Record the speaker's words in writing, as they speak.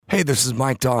Hey, this is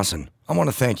Mike Dawson. I want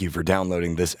to thank you for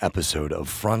downloading this episode of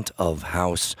Front of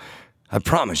House. I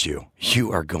promise you,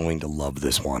 you are going to love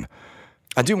this one.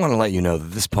 I do want to let you know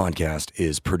that this podcast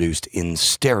is produced in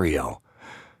stereo.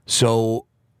 So,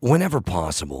 whenever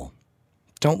possible,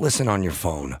 don't listen on your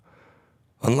phone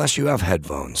unless you have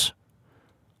headphones.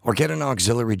 Or get an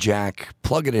auxiliary jack,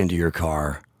 plug it into your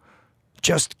car.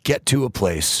 Just get to a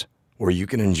place where you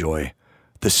can enjoy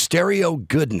the stereo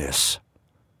goodness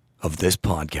of this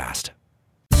podcast.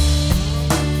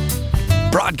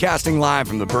 Broadcasting live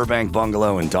from the Burbank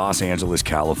Bungalow in Los Angeles,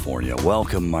 California.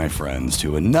 Welcome, my friends,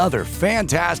 to another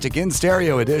fantastic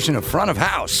in-stereo edition of Front of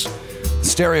House, the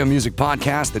stereo music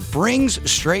podcast that brings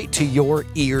straight to your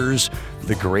ears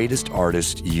the greatest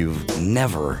artist you've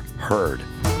never heard.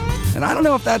 And I don't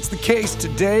know if that's the case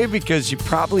today because you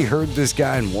probably heard this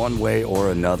guy in one way or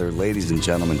another. Ladies and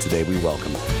gentlemen, today we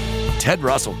welcome Ted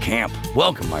Russell Camp.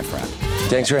 Welcome, my friend.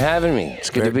 Thanks for having me. It's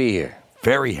good to be here.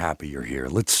 Very happy you're here.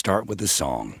 Let's start with the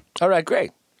song. All right,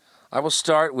 great. I will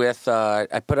start with, I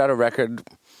put out a record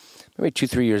maybe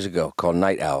 2-3 years ago called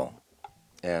Night Owl.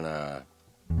 And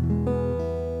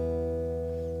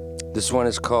this one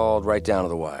is called Right Down to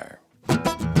the Wire.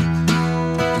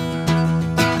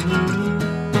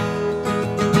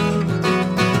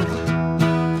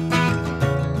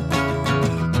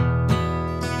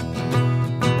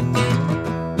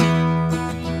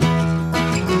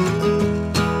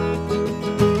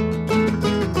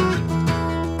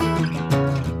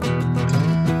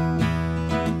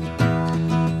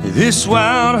 This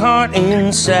wild heart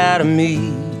inside of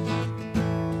me,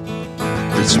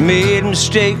 it's made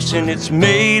mistakes and it's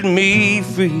made me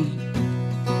free,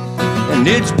 and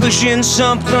it's pushing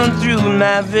something through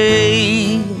my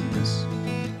veins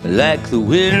like the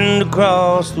wind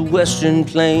across the western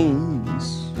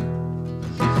plains.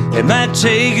 It might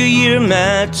take a year,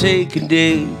 might take a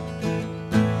day,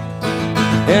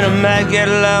 and I might get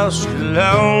lost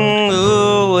along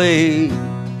the way.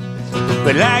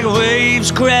 But like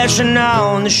waves crashing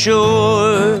on the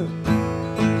shore,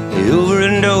 over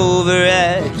and over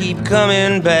I keep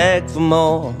coming back for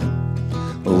more.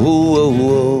 Oh, oh,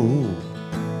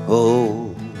 oh,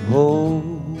 oh, oh,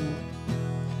 oh,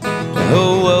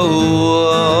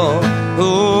 oh,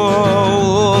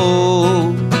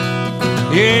 oh.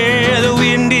 Yeah, the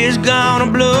wind is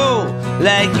gonna blow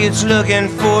like it's looking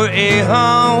for a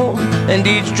home, and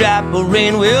each drop of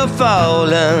rain will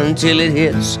fall until it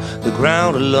hits the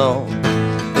ground alone.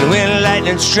 And when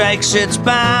lightning strikes, it's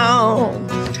bound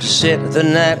to set the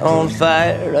night on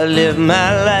fire. I live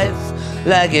my life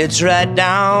like it's right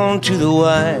down to the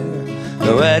wire.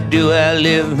 Why do I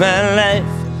live my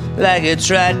life like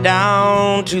it's right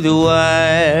down to the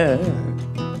wire?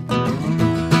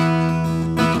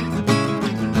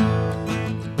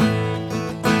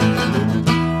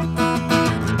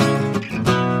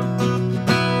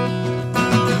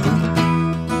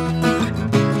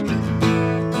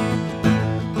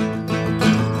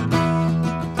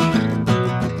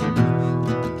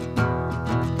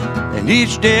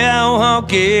 Each day I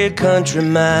walk a country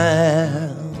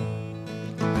mile.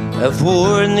 I've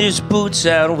worn these boots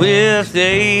out with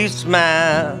a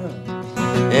smile,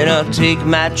 and I'll take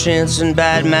my chance and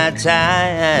bide my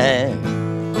time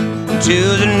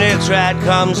till the next ride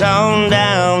comes on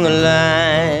down the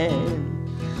line.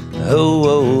 Oh,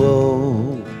 oh,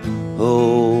 oh,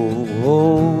 oh,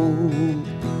 oh,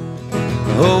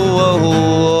 oh, oh,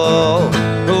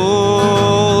 oh.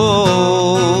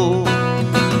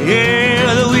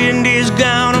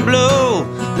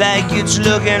 It's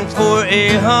looking for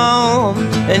a home,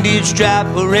 and each drop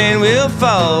of rain will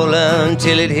fall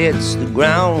until it hits the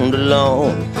ground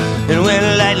alone. And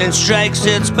when lightning strikes,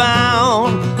 it's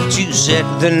bound to set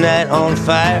the night on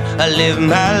fire. I live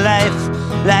my life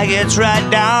like it's right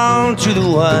down to the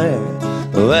wire.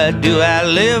 Why do I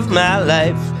live my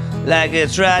life like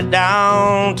it's right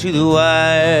down to the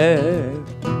wire?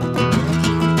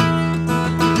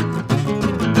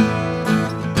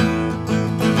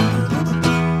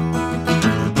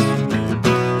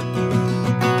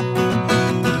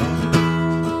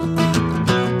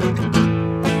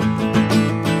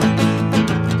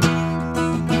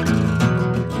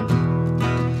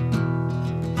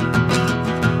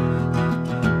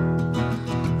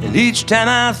 Each time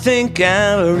I think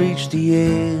I'll reach the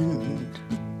end,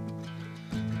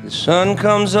 the sun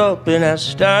comes up and I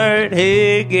start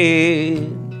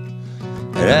again,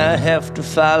 and I have to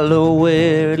follow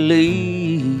where it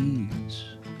leads.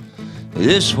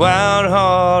 This wild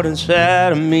heart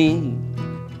inside of me.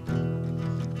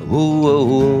 Oh, oh,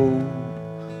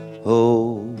 oh,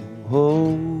 oh,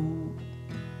 oh,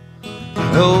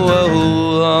 oh, oh,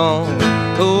 oh,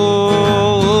 oh, oh.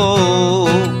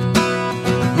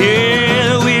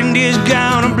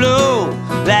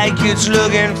 it's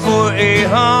looking for a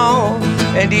home.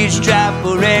 And each drop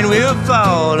of rain will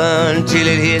fall until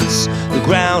it hits the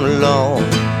ground alone.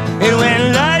 And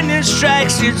when lightning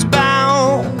strikes, it's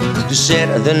bound to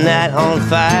set the night on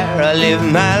fire. I live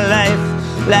my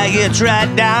life like it's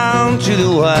right down to the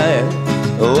wire.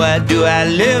 Why do I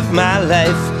live my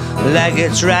life like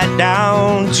it's right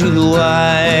down to the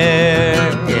wire?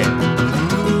 Yeah.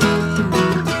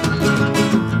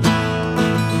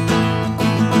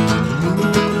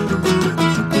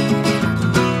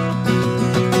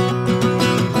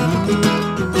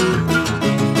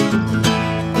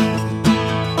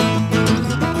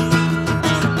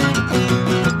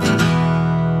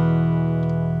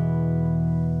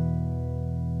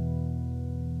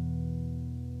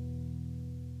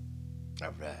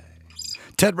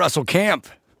 Ted Russell Camp,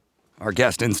 our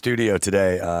guest in studio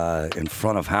today, in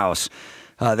front of house.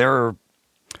 There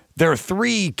are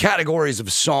three categories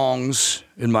of songs,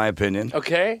 in my opinion.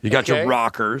 Okay. You got your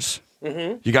rockers,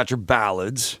 you got your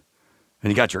ballads,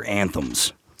 and you got your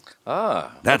anthems.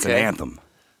 That's an anthem.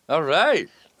 All right.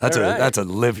 That's a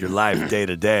live your life day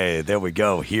to day. There we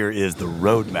go. Here is the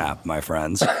roadmap, my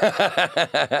friends.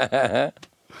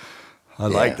 I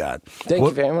like that. Thank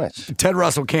you very much. Ted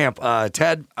Russell Camp.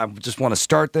 Ted, I just want to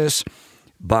start this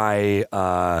by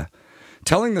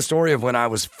telling the story of when I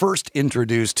was first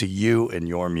introduced to you and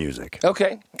your music.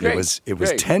 Okay, great. It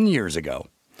was 10 years ago.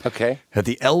 Okay. At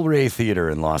the El Rey Theater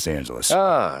in Los Angeles.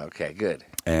 Ah, okay, good.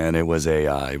 And it was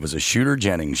a Shooter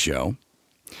Jennings show.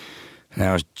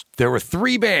 Now, there were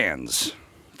three bands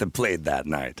that played that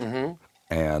night.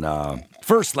 Mm-hmm. And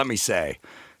first, let me say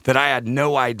that I had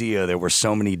no idea there were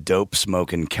so many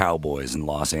dope-smoking cowboys in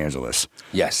Los Angeles.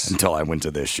 Yes. Until I went to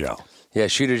this show. Yeah,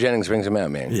 Shooter Jennings brings them out,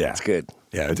 man. Yeah. It's good.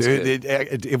 Yeah,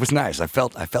 it was nice. I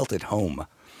felt at home.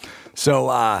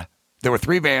 So there were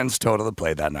three bands total that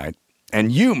played that night.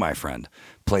 And you, my friend,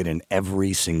 played in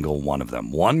every single one of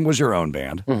them. One was your own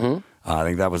band. Mm-hmm. I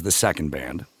think that was the second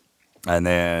band. And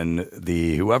then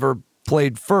whoever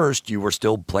played first, you were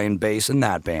still playing bass in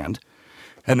that band.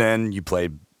 And then you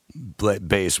played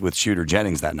bass with Shooter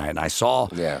Jennings that night. And I saw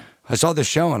this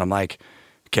show and I'm like,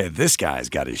 okay, this guy's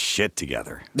got his shit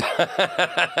together.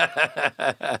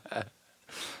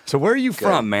 So where are you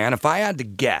from, man? If I had to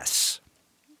guess,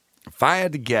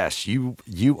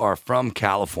 you are from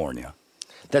California.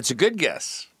 That's a good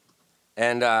guess.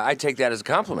 And I take that as a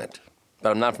compliment.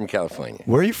 But I'm not from California.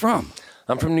 Where are you from?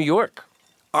 I'm from New York.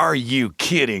 Are you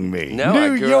kidding me? No,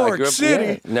 New York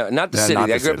City. No, not the city.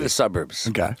 I grew up in the suburbs.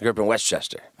 Okay. I grew up in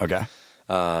Westchester. Okay.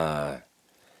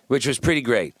 Which was pretty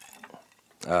great.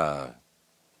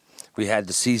 We had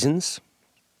the seasons.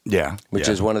 Yeah. Which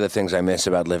is one of the things I miss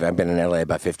about living. I've been in LA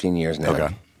about 15 years now.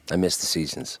 Okay. I miss the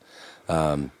seasons.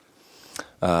 But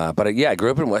I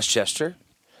grew up in Westchester.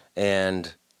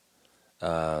 And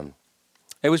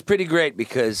it was pretty great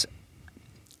because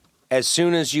as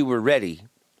soon as you were ready,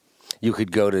 you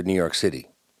could go to New York City.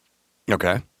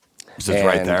 Okay. Is this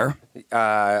right there?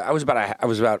 I was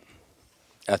about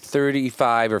a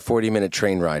 35 or 40-minute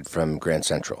train ride from Grand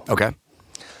Central. Okay.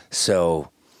 So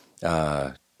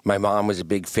my mom was a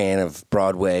big fan of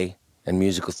Broadway and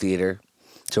musical theater,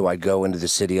 so I'd go into the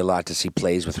city a lot to see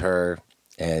plays with her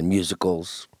and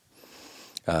musicals,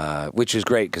 which was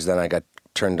great because then I got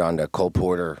turned on to Cole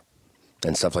Porter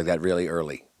and stuff like that really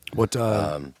early. What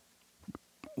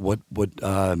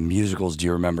musicals do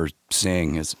you remember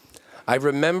seeing? I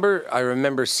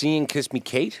remember seeing Kiss Me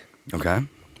Kate. Okay.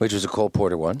 Which was a Cole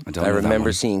Porter one. I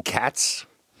remember seeing Cats.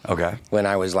 Okay. When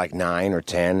I was like 9 or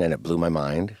 10, and it blew my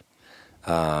mind.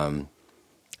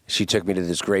 She took me to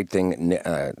this great thing.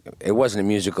 It wasn't a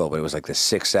musical, but it was like the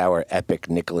 6-hour epic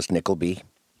Nicholas Nickleby.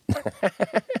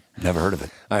 Never heard of it.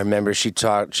 I remember she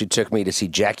took me to see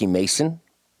Jackie Mason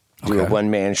do a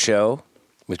one-man show,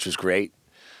 which was great.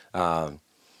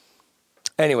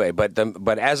 Anyway,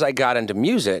 but as I got into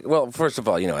music, well, first of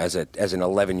all, as an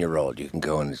 11-year-old, you can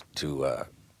go into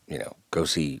go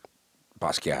see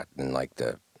Basquiat in like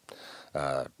the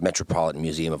Metropolitan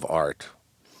Museum of Art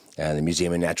and the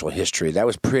Museum of Natural History. That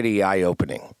was pretty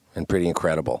eye-opening and pretty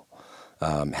incredible,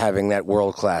 having that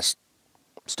world-class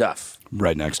stuff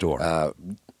right next door.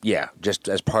 Just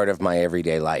as part of my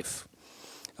everyday life.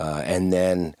 And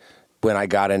then when I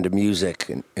got into music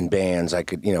and bands, I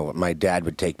could, my dad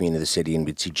would take me into the city and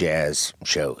we'd see jazz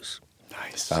shows.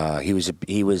 Nice.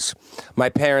 He was. My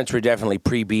parents were definitely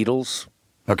pre-Beatles.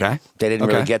 Okay. They didn't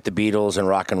really get the Beatles and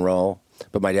rock and roll,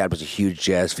 but my dad was a huge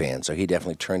jazz fan, so he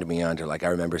definitely turned me on to, I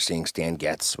remember seeing Stan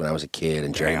Getz when I was a kid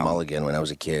and Jerry Mulligan when I was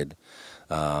a kid.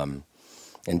 And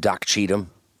Doc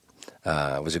Cheatham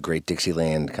was a great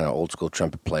Dixieland kind of old school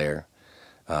trumpet player.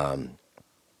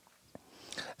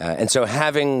 And so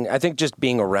I think just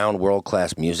being around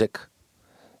world-class music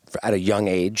at a young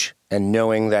age and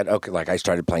knowing that, okay, like I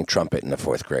started playing trumpet in the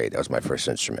 4th grade. That was my first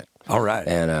instrument. All right.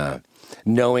 And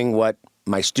knowing what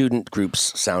my student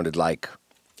groups sounded like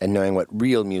and knowing what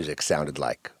real music sounded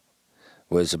like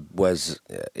was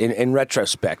in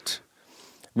retrospect,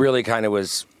 really kind of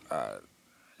was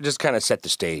just kind of set the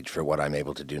stage for what I'm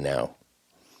able to do now.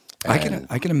 And,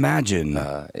 I can imagine.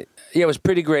 It was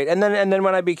pretty great. And then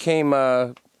when I became,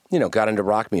 got into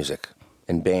rock music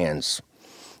and bands,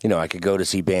 I could go to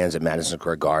see bands at Madison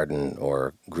Square Garden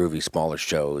or groovy smaller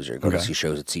shows or go to see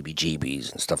shows at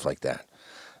CBGB's and stuff like that.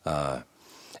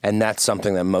 And that's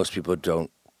something that most people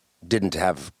didn't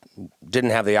have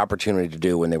the opportunity to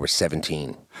do when they were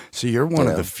 17. So you're one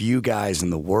of the few guys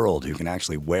in the world who can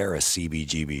actually wear a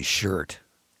CBGB shirt.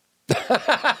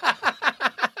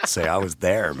 Say, I was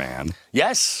there, man.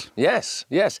 Yes.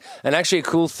 And actually a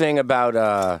cool thing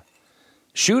about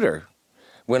Shooter,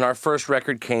 when our first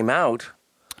record came out,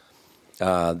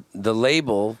 the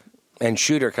label and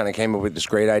Shooter kind of came up with this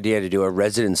great idea to do a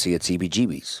residency at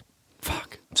CBGB's.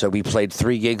 Fuck. So we played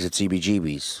 3 gigs at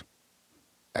CBGB's.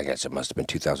 I guess it must have been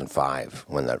 2005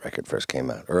 when that record first came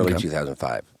out, early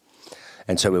 2005.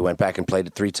 And so we went back and played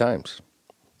it 3 times,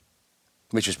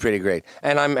 which was pretty great.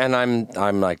 And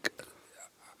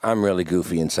I'm really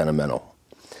goofy and sentimental.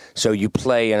 So you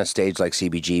play in a stage like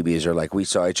CBGB's or like we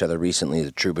saw each other recently at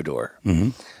the Troubadour. Mm-hmm.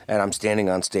 And I'm standing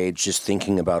on stage just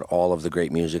thinking about all of the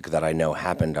great music that I know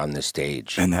happened on this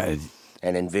stage.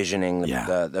 And envisioning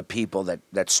the people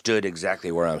that stood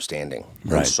exactly where I'm standing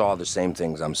and saw the same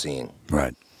things I'm seeing.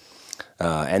 Right.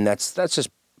 And that's just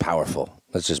powerful.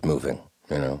 That's just moving.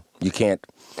 You can't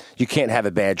have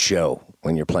a bad show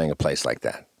when you're playing a place like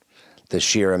that. The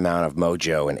sheer amount of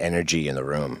mojo and energy in the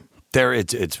room.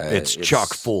 It's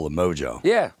chock full of mojo.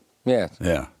 Yeah.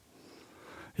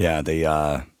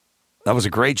 That was a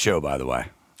great show, by the way.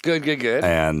 Good.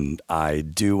 And I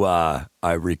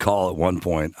recall at one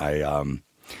point, when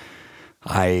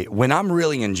I'm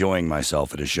really enjoying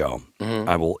myself at a show,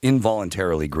 I will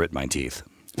involuntarily grit my teeth.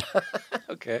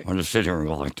 Okay. I'm just sitting here and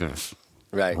go like this.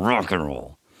 Right. Rock and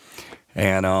roll.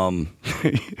 And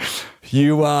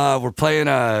you were playing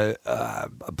I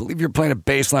believe you're playing a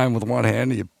bass line with one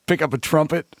hand, and you pick up a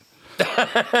trumpet,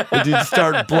 and you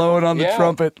start blowing on the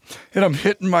trumpet, and I'm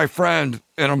hitting my friend,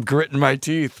 and I'm gritting my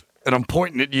teeth. And I'm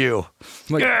pointing at you.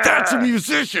 I'm like, that's a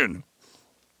musician.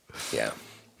 Yeah.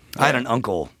 I had an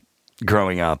uncle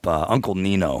growing up, Uncle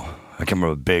Nino. I come from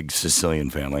a big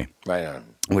Sicilian family. Right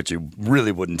on. Which you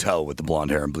really wouldn't tell with the blonde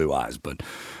hair and blue eyes. But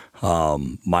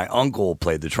my uncle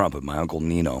played the trumpet, my Uncle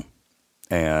Nino.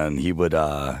 And he would,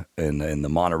 in the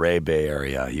Monterey Bay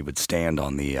Area, he would stand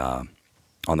on the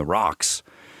rocks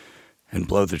and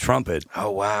blow the trumpet.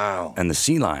 Oh, wow. And the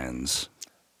sea lions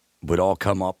would all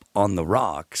come up on the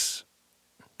rocks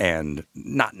and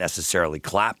not necessarily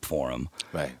clap for him,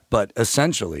 right? But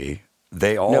essentially,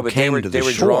 they all came to the shore. They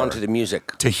were drawn to the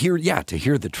music to hear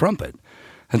the trumpet.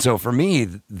 And so for me,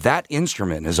 that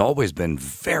instrument has always been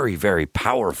very, very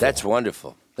powerful. That's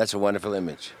wonderful. That's a wonderful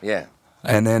image. Yeah.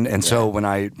 So when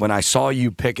I saw you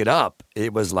pick it up,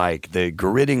 it was like the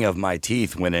gritting of my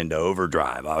teeth went into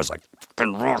overdrive. I was like,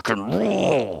 fucking rock and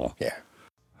roll. Yeah.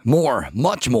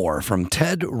 Much more from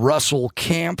Ted Russell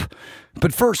Camp.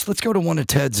 But first, let's go to one of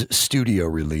Ted's studio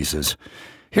releases.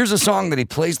 Here's a song that he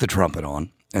plays the trumpet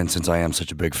on. And since I am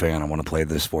such a big fan, I want to play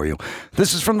this for you.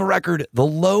 This is from the record, The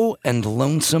Low and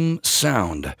Lonesome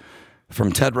Sound,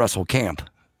 from Ted Russell Camp.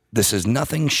 This is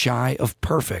Nothing Shy of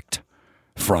Perfect,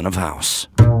 front of house.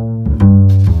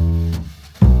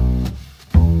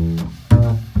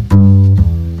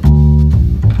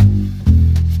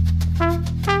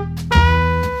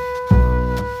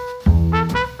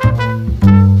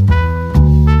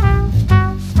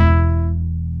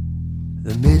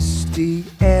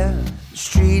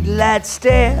 Streetlight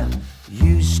stare,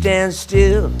 you stand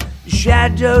still,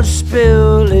 shadows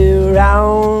spill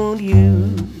around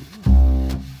you.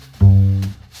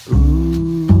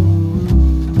 Ooh,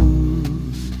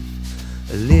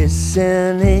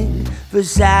 listening for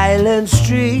silent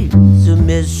streets of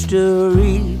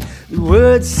mystery,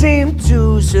 words seem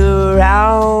to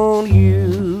surround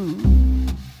you.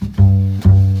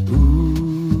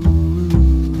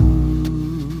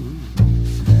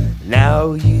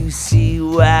 Now you see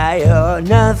why you're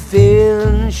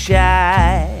nothing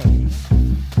shy.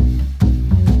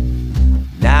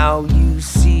 Now you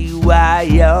see why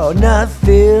you're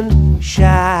nothing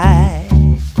shy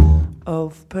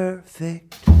of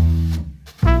perfect.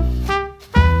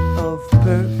 Of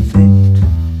perfect.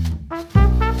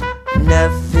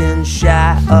 Nothing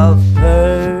shy of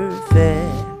perfect.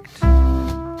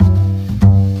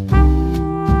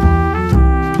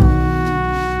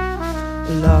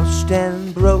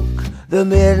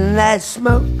 I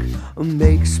smoke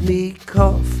makes me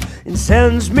cough and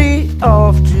sends me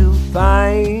off to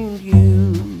find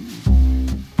you.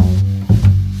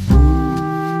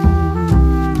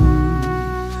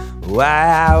 Why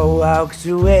I walked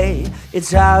away,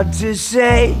 it's hard to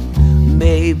say.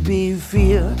 Maybe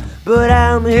fear, but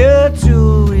I'm here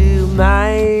to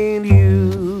remind you.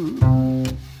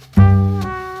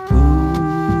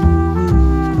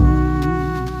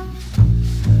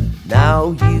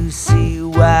 Now you see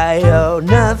why you're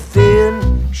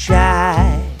nothing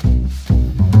shy.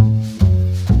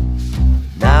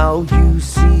 Now you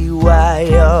see why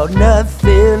you're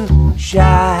nothing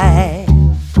shy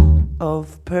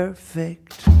of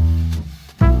perfect.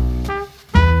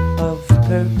 Of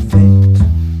perfect.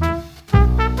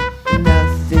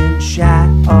 Nothing shy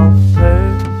of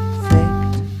perfect.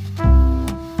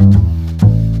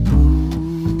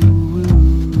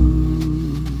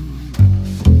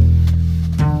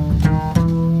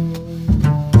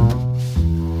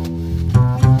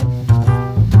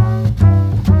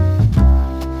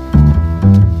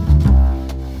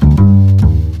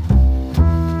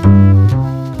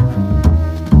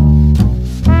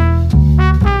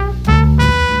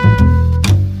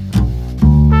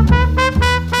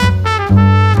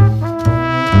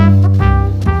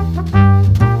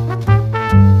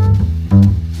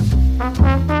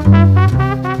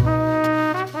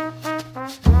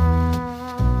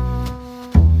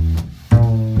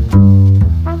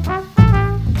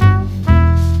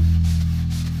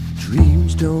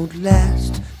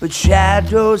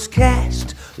 Shadows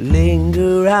cast,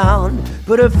 linger round,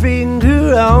 put a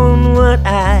finger on what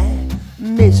I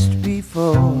missed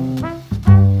before. Ooh,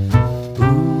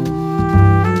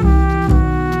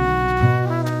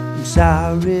 I'm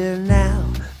sorry now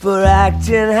for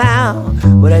acting how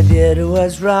what I did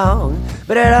was wrong,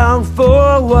 but I long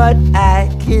for what I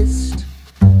kissed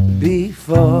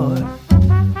before.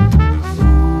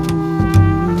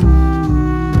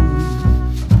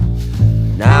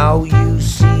 Now you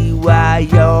see why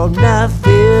you're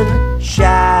nothing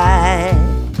shy.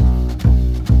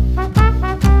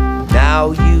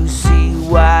 Now you see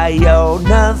why you're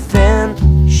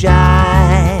nothing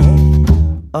shy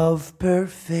of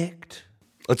perfect.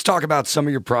 Let's talk about some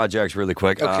of your projects really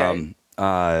quick. Okay.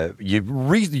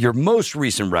 Your most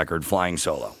recent record, Flying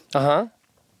Solo. Uh-huh.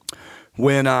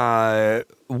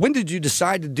 When did you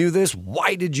decide to do this?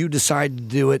 Why did you decide to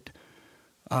do it?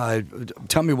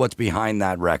 Tell me what's behind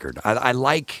that record. I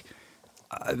like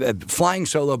Flying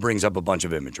Solo brings up a bunch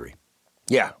of imagery.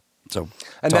 Yeah. So,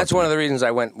 and that's one of the reasons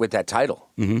I went with that title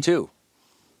too.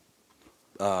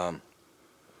 But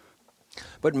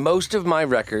most of my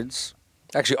records,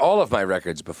 actually all of my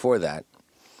records before that,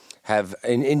 have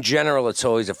in general it's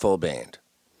always a full band.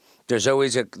 There's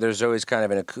always kind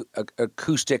of an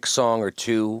acoustic song or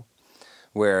two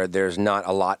where there's not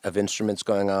a lot of instruments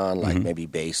going on, like maybe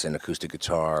bass and acoustic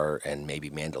guitar and maybe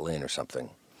mandolin or something.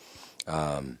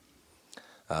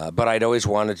 But I'd always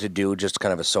wanted to do just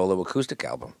kind of a solo acoustic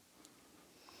album,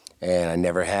 and I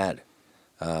never had.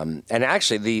 And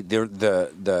actually, there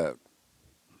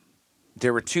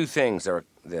were two things. There were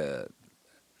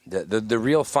the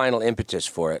real final impetus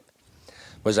for it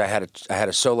was I had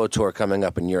a solo tour coming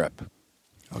up in Europe.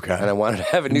 Okay. And I wanted to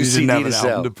have a new CD to sell.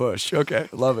 Album to push. Okay,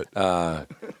 love it.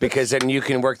 Because then you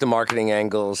can work the marketing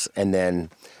angles, and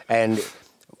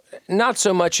not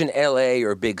so much in L.A.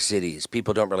 or big cities.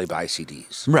 People don't really buy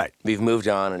CDs. Right. We've moved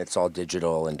on, and it's all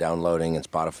digital and downloading and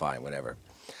Spotify and whatever.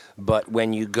 But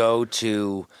when you go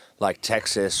to like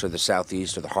Texas or the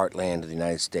Southeast or the heartland of the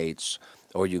United States,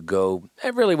 or you go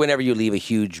really whenever you leave a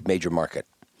huge major market,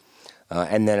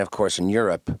 and then of course in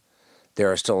Europe, there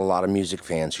are still a lot of music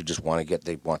fans who just want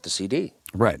the CD.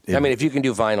 Right. I mean, if you can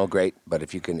do vinyl, great. But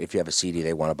if you have a CD,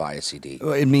 they want to buy a CD.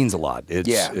 It means a lot.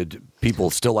 Yeah. People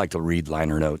still like to read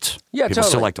liner notes. Yeah, people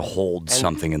still totally. like to hold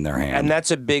something in their hand. And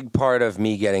that's a big part of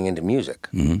me getting into music,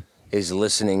 is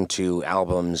listening to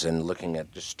albums and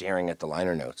just staring at the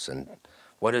liner notes. And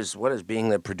what does being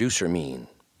the producer mean?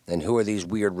 And who are these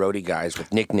weird roadie guys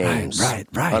with nicknames right.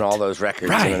 on all those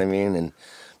records? Right. You know what I mean? And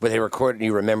but they recorded,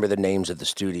 you remember the names of the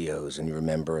studios, and you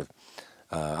remember.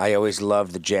 I always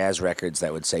loved the jazz records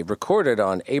that would say recorded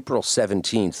on April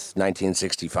 17th,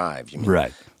 1965.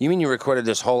 Right. You mean you recorded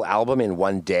this whole album in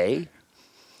one day?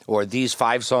 Or these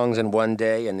 5 songs in one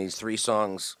day and these 3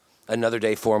 songs another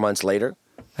day 4 months later?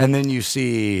 And then you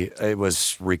see it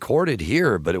was recorded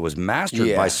here, but it was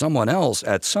mastered by someone else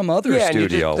at some other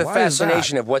studio. And the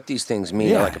fascination of what these things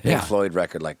mean, like a Pink Floyd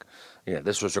record, like,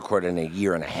 this was recorded in a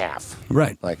year and a half.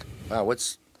 Right. Like, wow,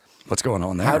 what's going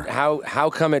on there? How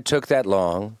come it took that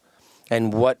long,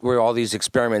 and what were all these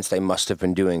experiments they must have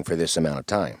been doing for this amount of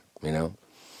time,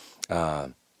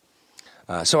 But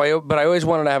I always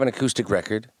wanted to have an acoustic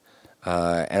record,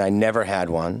 and I never had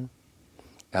one.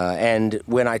 And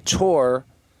when I tour,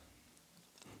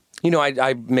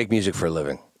 I make music for a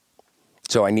living.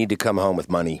 So I need to come home with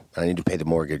money. I need to pay the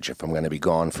mortgage if I'm going to be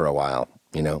gone for a while,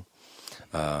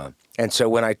 And so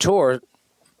when I tour,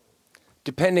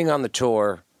 depending on the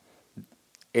tour,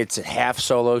 it's half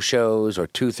solo shows or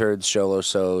 2/3 solo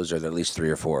shows, or at least 3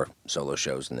 or 4 solo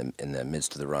shows in the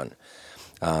midst of the run.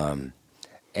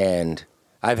 And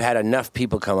I've had enough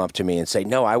people come up to me and say,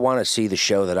 no, I want to see the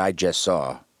show that I just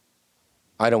saw.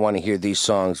 I don't want to hear these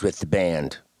songs with the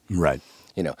band. Right.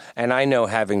 And I know,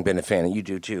 having been a fan, and you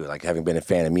do too, like having been a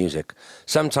fan of music,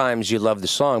 sometimes you love the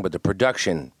song, but the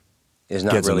production is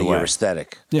not really your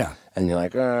aesthetic. Yeah. And you're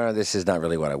like, this is not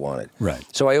really what I wanted. Right.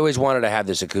 So I always wanted to have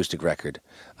this acoustic record.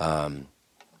 And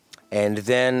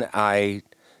then I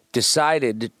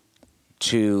decided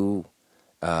to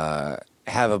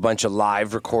have a bunch of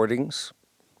live recordings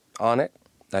on it,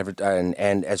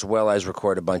 and as well as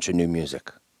record a bunch of new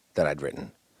music that I'd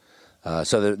written.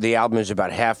 So the album is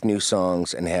about half new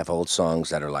songs and half old songs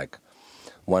that are like,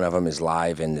 one of them is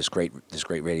live in this great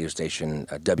radio station,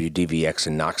 WDVX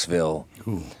in Knoxville,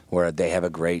 where they have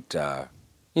a great,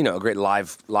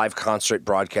 live concert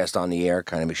broadcast on the air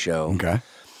kind of a show. Okay.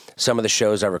 Some of the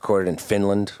shows I recorded in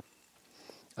Finland.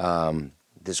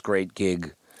 This great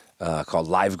gig called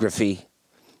Livegraphy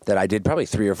that I did probably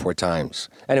 3 or 4 times.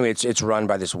 Anyway, it's run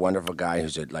by this wonderful guy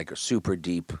who's a super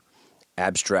deep,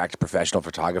 abstract professional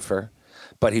photographer,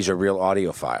 but he's a real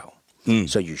audiophile.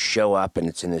 So you show up and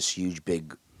it's in this huge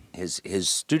big his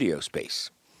studio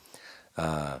space,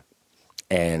 and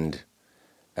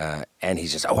he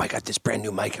says, "Oh, I got this brand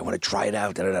new mic. I want to try it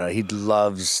out." Da, da, da. He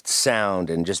loves sound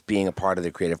and just being a part of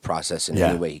the creative process in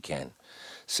any way he can.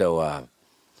 So a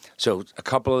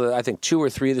couple of I think 2 or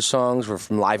 3 of the songs were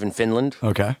from live in Finland.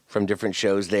 Okay. From different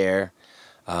shows there.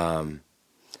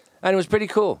 And it was pretty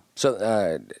cool.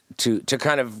 So to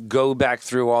kind of go back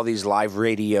through all these live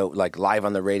radio, like live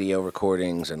on the radio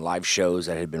recordings and live shows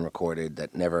that had been recorded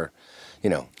that never,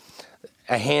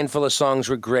 a handful of songs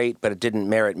were great, but it didn't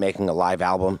merit making a live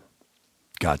album.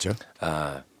 Gotcha.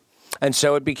 And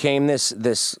so it became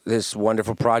this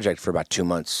wonderful project for about 2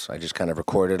 months. I just kind of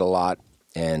recorded a lot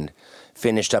and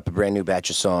finished up a brand new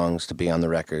batch of songs to be on the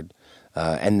record,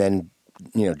 and then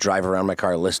drive around my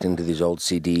car listening to these old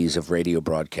CDs of radio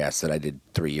broadcasts that I did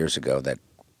 3 years ago that,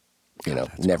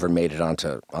 never made it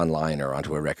onto online or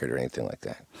onto a record or anything like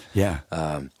that. Yeah.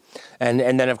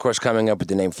 And then, of course, coming up with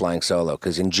the name Flying Solo,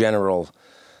 because in general,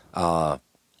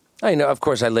 of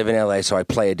course, I live in L.A., so I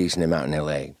play a decent amount in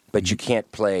L.A., but you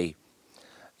can't play,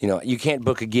 you can't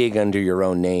book a gig under your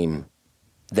own name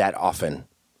that often,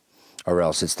 or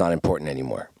else it's not important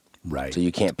anymore. Right. So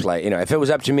you can't play, if it was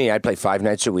up to me, I'd play 5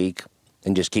 nights a week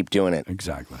and just keep doing it.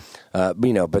 Exactly.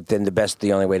 But then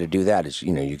the only way to do that is,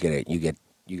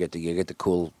 you get the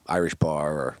cool Irish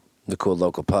bar or the cool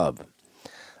local pub.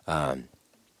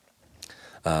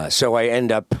 So I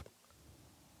end up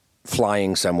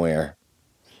flying somewhere,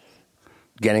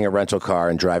 getting a rental car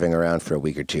and driving around for a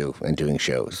week or 2 and doing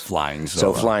shows. Flying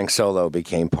Solo. So Flying Solo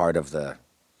became part of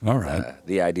all right.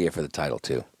 The idea for the title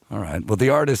too. All right. Well, the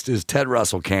artist is Ted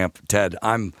Russell Camp. Ted,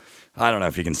 I don't know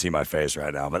if you can see my face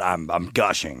right now, but I'm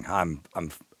gushing. I'm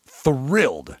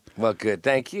thrilled. Well, good.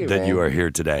 Thank you. That you are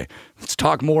here today. Let's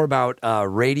talk more about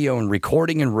radio and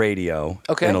recording and radio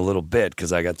in a little bit,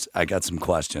 because I got some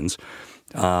questions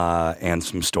and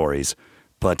some stories.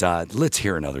 But let's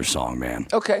hear another song, man.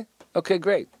 Okay. Okay,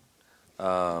 great.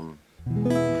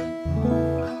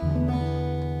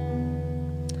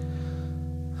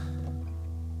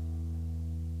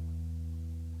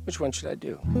 Which one should I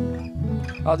do?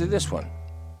 I'll do this one.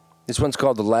 This one's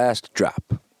called The Last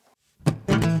Drop.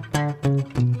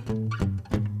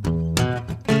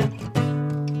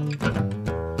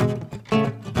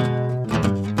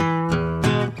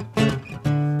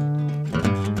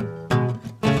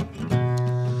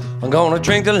 I'm gonna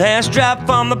drink the last drop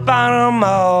from the bottom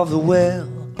of the well.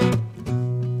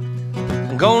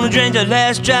 I'm gonna drink the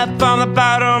last drop from the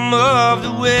bottom of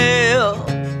the well.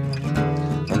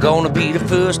 I'm gonna be the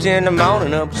first in the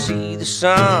morning up to see the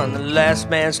sun, the last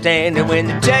man standing when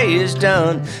the day is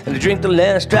done, and to drink the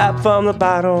last drop from the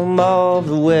bottom of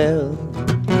the well.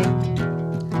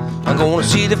 I'm gonna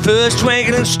see the first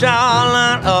twinkling star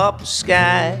light up the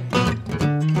sky.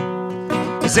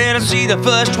 I said I'll see the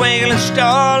first twinkling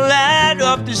star light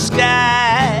up the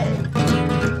sky.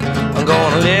 I'm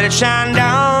gonna let it shine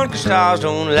down, 'cause stars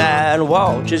don't lie, and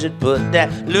watch as it put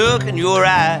that look in your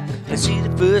eye, and see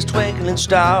the first twinkling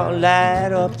star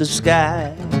light up the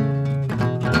sky.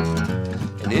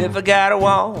 And And if I gotta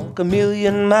walk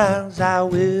 1,000,000 miles, I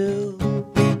will.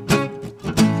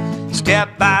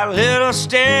 Step by little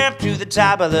step to the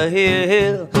top of the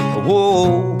hill.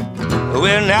 Whoa,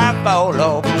 when I fall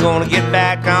off, I'm gonna get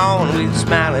back on with a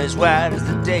smile as wide as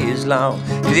the day is long.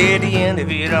 'Cause at the end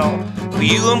of it all, for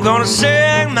you I'm gonna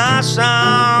sing my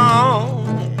song.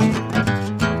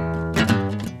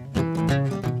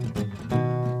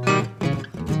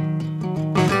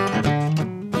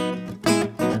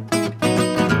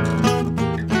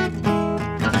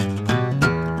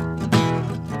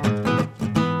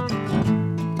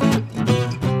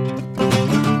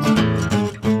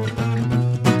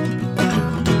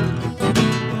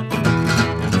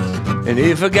 And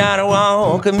if I gotta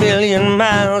walk 1,000,000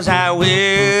 miles, I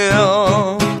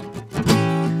will.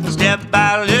 Step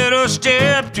by little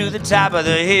step to the top of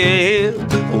the hill.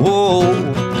 Whoa,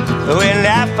 when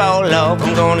I fall off,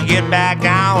 I'm gonna get back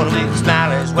on with a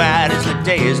smile as wide as the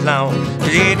day is long.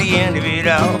 'Cause at the end of it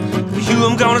all, for you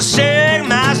I'm gonna sing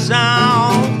my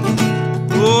song.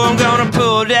 Oh, I'm gonna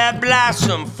pull that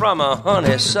blossom from a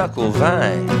honeysuckle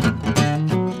vine.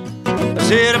 I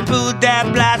said I pulled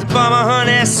that blossom from a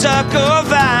honeysuckle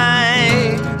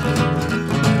vine.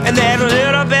 And that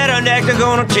little bit of nectar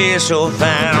gonna taste so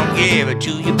fine. I'll give it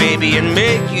to you, baby, and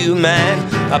make you mine.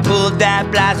 I pulled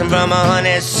that blossom from a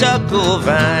honeysuckle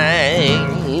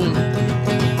vine.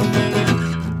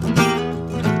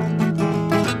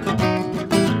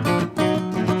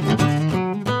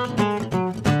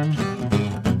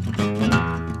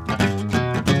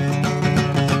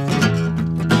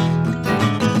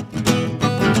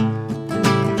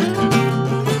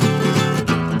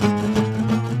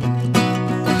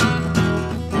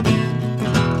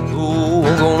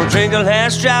 Drink the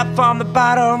last drop from the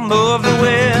bottom of the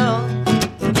well.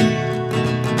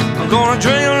 I'm gonna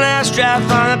drink the last drop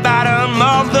from the bottom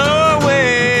of the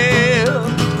well.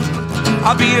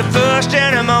 I'll be the first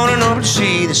in the morning over to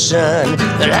see the sun.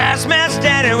 The last man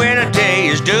standing when the day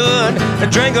is done. I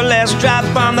drink the last drop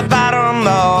from the bottom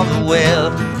of the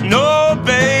well. No,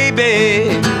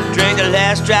 baby, drink the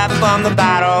last drop from the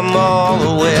bottom of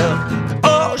the well.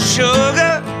 Oh,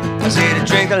 sugar, I said to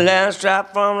drink the last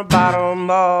drop from the bottom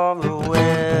of the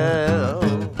well.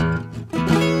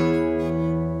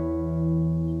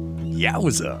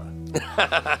 Yowza.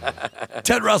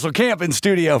 Ted Russell Camp in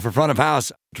studio for Front of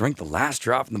House. Drink the last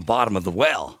drop from the bottom of the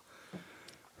well.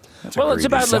 Well, it's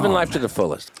about living life to the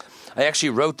fullest. I actually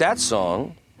wrote that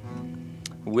song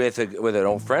with an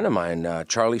old friend of mine,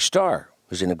 Charlie Starr,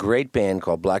 who's in a great band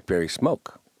called Blackberry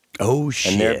Smoke. Oh,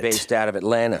 shit. And they're based out of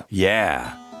Atlanta.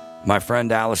 Yeah. My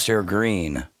friend Alistair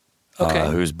Green,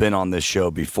 who's been on this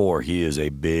show before, he is a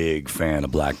big fan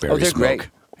of Blackberry Smoke. Oh, they're great.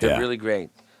 They're really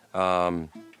great. And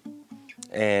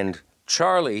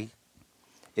Charlie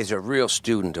is a real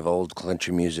student of old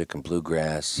country music and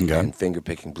bluegrass and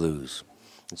finger-picking blues.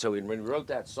 And so when we wrote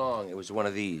that song, it was one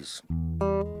of these.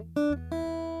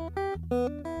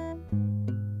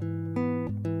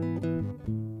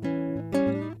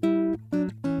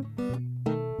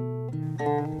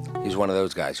 He's one of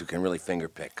those guys who can really finger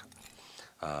pick,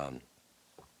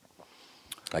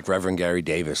 like Reverend Gary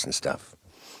Davis and stuff.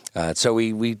 So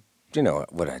we you know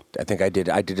what I think I did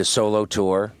a solo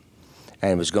tour,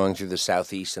 and was going through the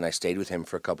Southeast, and I stayed with him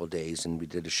for a couple of days, and we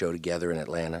did a show together in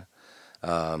Atlanta,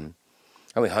 and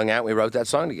we hung out. And we wrote that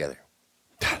song together.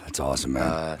 That's awesome,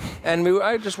 man. And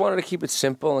I just wanted to keep it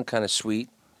simple and kind of sweet,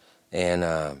 and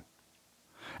anytime,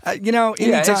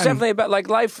 it's definitely about like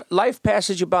life. Life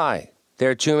passes you by. There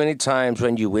are too many times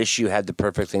when you wish you had the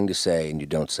perfect thing to say and you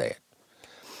don't say it.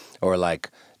 Or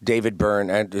like David Byrne,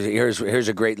 and here's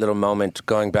a great little moment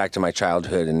going back to my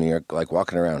childhood in New York, like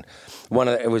walking around.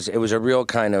 It was a real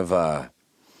kind of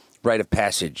rite of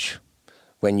passage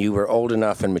when you were old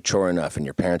enough and mature enough, and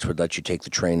your parents would let you take the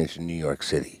train into New York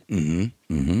City.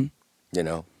 Mm-hmm. Mm-hmm. You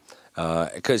know,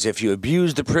 because if you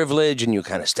abused the privilege and you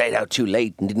kind of stayed out too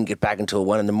late and didn't get back until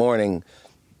 1 a.m,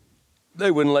 they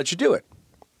wouldn't let you do it.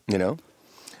 You know.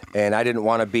 And I didn't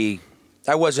want to be,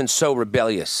 I wasn't so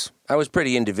rebellious. I was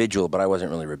pretty individual, but I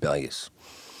wasn't really rebellious.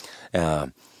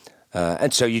 And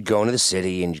so you'd go into the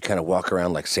city and you'd kind of walk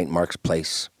around like St. Mark's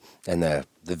Place and the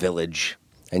Village,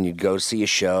 and you'd go see a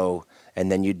show, and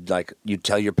then you'd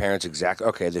tell your parents exactly,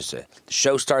 okay, the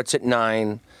show starts at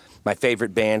 9, my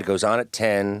favorite band goes on at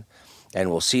 10,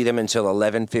 and we'll see them until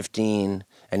 11:15,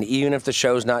 and even if the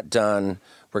show's not done,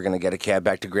 we're going to get a cab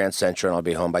back to Grand Central, and I'll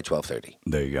be home by 12:30.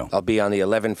 There you go. I'll be on the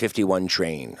 11:51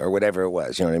 train, or whatever it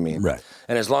was, you know what I mean? Right.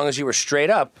 And as long as you were straight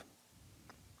up,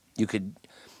 you could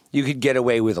get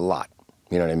away with a lot,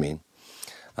 you know what I mean?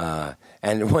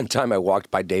 And one time I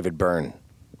walked by David Byrne.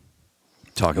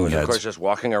 Talking Who was, Heads. of course, just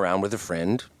walking around with a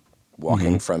friend,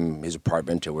 walking from his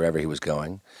apartment to wherever he was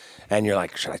going. And you're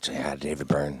like, should I say hi to David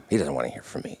Byrne? He doesn't want to hear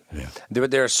from me. Yeah.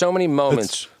 There are so many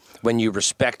moments when you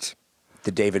respect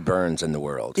the David Byrnes in the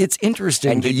world. It's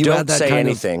interesting and that you you don't had that say kind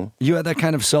anything. Of, you had that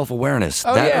kind of self-awareness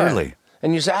Oh, that yeah. early.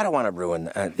 And you say, I don't want to ruin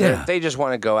that. Yeah. They just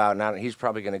want to go out, and he's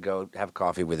probably going to go have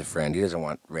coffee with a friend. He doesn't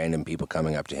want random people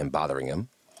coming up to him, bothering him.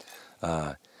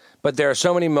 But there are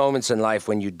so many moments in life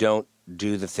when you don't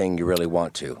do the thing you really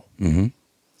want to.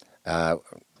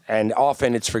 And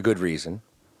often it's for good reason.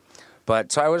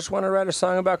 But so I just want to write a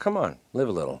song about, come on, live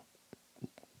a little.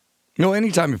 You know,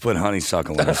 anytime you put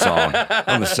Honeysuckle in a song,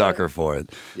 I'm a sucker for it.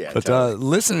 Yeah, but totally.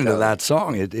 Listening to that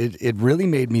song, it really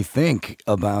made me think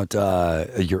about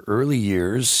your early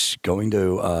years going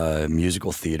to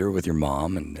musical theater with your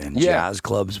mom and jazz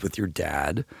clubs with your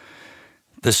dad.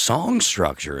 The song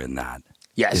structure in that.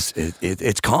 Yes.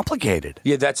 It's complicated.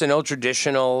 Yeah, that's an old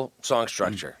traditional song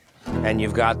structure. And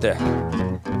you've got the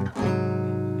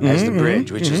as the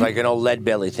bridge, which is like an old Lead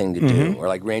Belly thing to do, or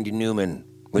like Randy Newman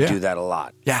would do that a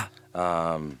lot. Yeah.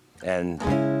 And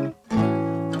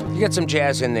you get some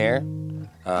jazz in there,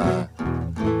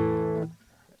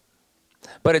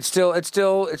 but it's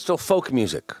still folk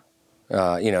music.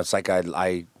 It's like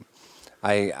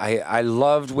I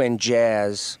loved when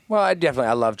jazz. Well,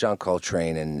 I love John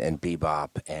Coltrane and bebop,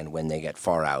 and when they get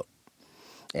far out,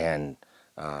 and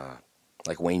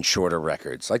like Wayne Shorter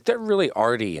records, like they're really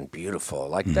arty and beautiful.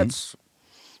 Like that's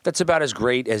about as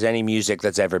great as any music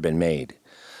that's ever been made.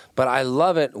 But I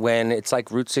love it when it's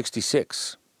like Route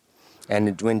 66,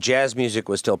 and when jazz music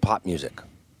was still pop music.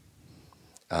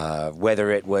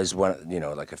 Whether it was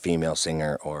like a female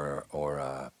singer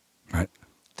or Right.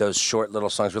 those short little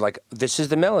songs were like, this is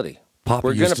the melody. Pop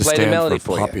We're going to play the melody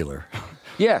for popular. you.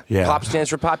 Yeah, Yeah. pop stands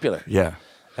for popular. Yeah.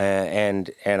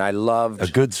 And I loved... A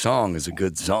good song is a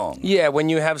good song. Yeah, when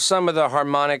you have some of the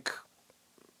harmonic,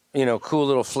 cool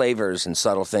little flavors and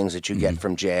subtle things that you get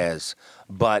from jazz,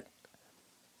 but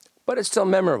it's still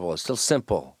memorable. It's still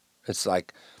simple. It's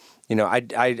like,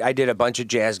 I did a bunch of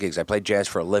jazz gigs. I played jazz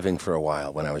for a living for a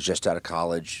while when I was just out of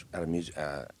college, out of music,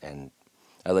 and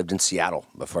I lived in Seattle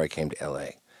before I came to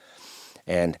L.A.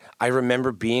 And I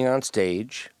remember being on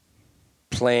stage,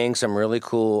 playing some really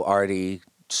cool, arty,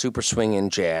 super swinging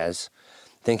jazz,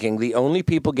 thinking the only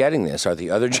people getting this are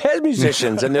the other jazz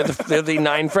musicians, and they're the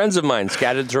 9 friends of mine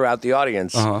scattered throughout the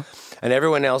audience. And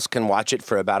everyone else can watch it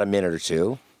for about a minute or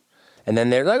two. And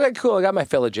then they're like, cool, I got my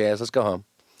fill of jazz, let's go home.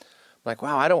 I'm like,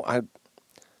 wow, I don't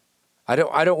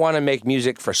want to make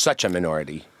music for such a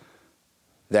minority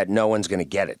that no one's going to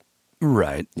get it.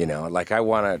 Right. Like I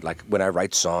want to, like when I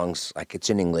write songs, like it's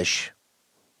in English.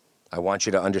 I want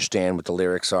you to understand what the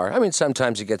lyrics are. I mean,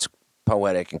 sometimes it gets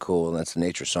poetic and cool, and that's the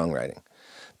nature of songwriting.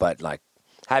 But like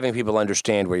having people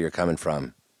understand where you're coming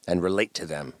from and relate to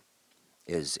them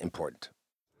is important.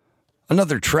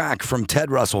 Another track from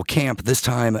Ted Russell Camp, this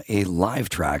time a live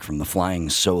track from the Flying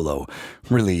Solo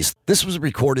release. This was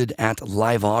recorded at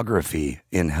Liveography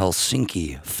in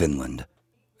Helsinki, Finland.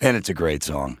 And it's a great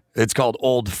song. It's called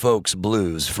Old Folks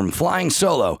Blues from Flying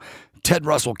Solo, Ted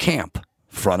Russell Camp,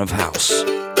 front of house.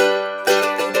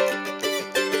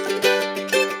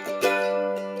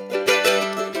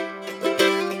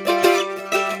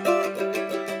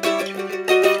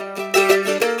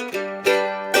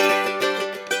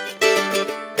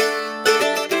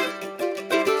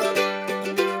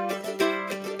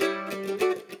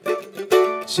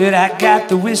 Said I got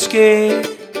the whiskey,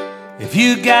 if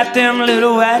you got them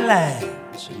little white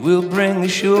lines, we'll bring the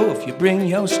show if you bring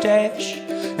your stash,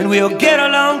 and we'll get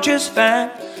along just fine,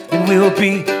 and we'll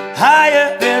be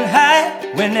higher than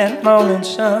high when that morning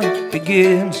sun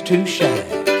begins to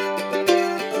shine.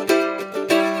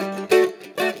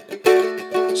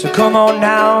 So come on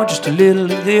now, just a little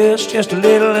of this, just a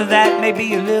little of that,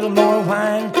 maybe a little more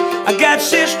wine. I got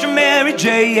Sister Mary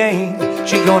Jane,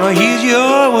 she gonna ease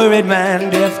your worried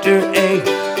mind after a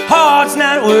hard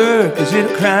night's work. Is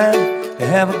it a crime to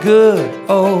have a good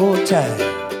old time?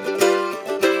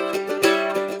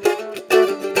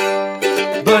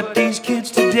 But these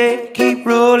kids today keep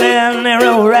rolling, they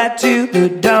roll right to the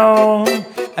dawn.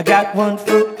 I got one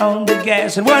foot on the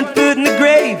gas and one foot in the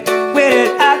grave. Where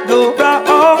did I go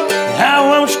wrong? I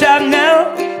won't stop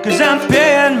now, 'cause I'm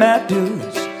paying my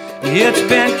dues. It's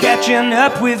been catching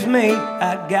up with me.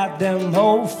 I got them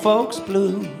old folks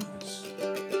blues.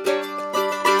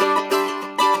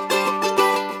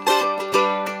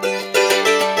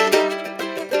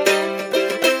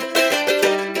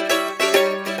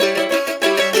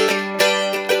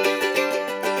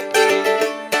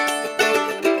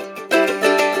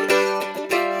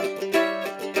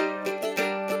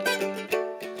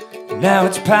 Now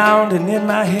it's pounding in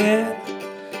my head,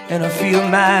 and I feel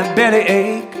my belly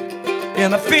ache.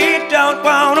 And my feet don't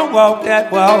wanna walk that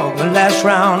walk. The last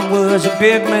round was a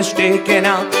big mistake, and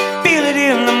I'll feel it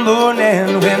in the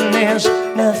morning when there's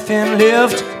nothing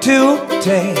left to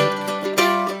take.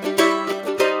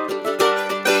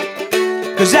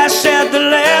 'Cause I said the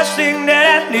last thing that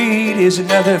I need is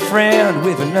another friend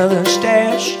with another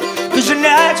stash. 'Cause the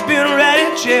night's been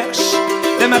writing checks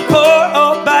that my poor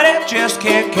old body just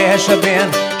can't cash. I've been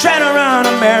trying to run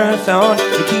a marathon,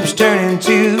 it keeps turning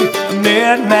to a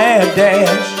mad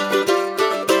dash.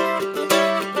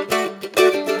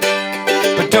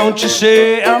 But don't you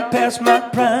say I'm past my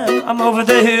prime, I'm over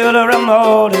the hill or I'm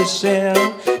all the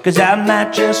same. 'Cause I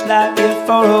might just like it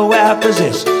for a while, 'cause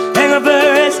this hangover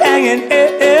is hanging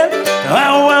in. I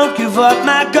won't give up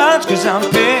my guns, 'cause I'm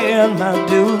paying my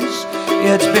dues.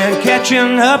 It's been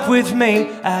catching up with me,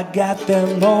 I got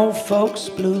them old folks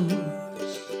blues.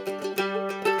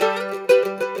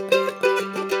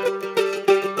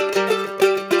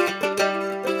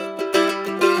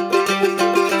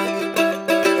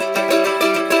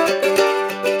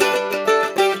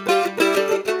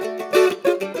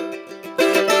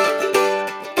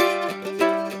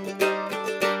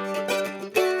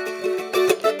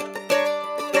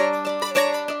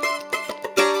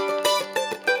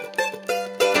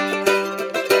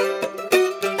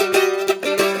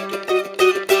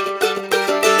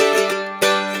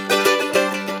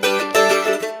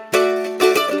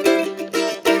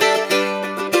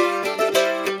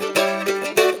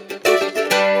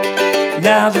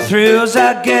 Now the thrills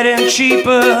are getting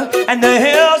cheaper and the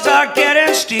hills are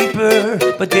getting steeper,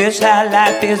 but this high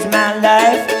life is my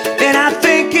life, and I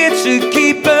think it's a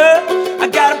keeper. I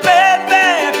got a bad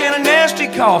back and a nasty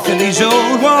cough and these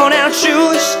old worn out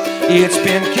shoes. It's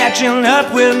been catching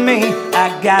up with me,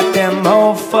 I got them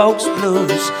old folks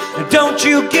blues. Don't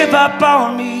you give up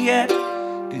on me yet,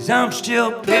 'cause I'm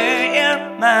still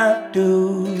paying my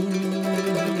dues.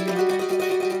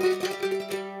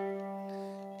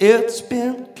 It's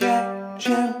been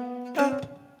catching up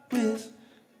with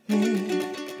me.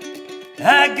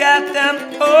 I got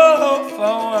them old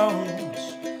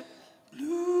folks blues.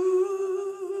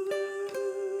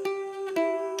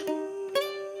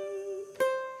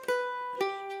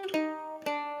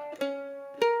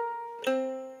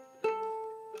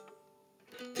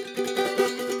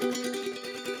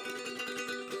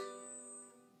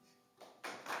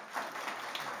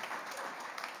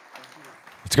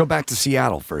 Let's go back to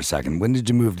Seattle for a second. When did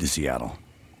you move to Seattle?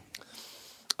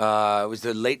 It was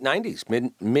the late 90s,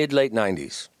 mid-late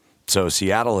 90s. So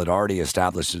Seattle had already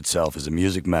established itself as a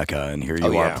music mecca, and here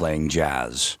you are playing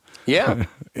jazz. Yeah.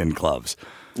 In clubs.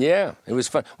 Yeah, it was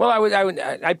fun. Well,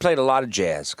 I played a lot of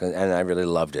jazz, and I really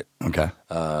loved it. Okay.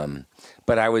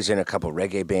 But I was in a couple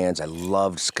reggae bands. I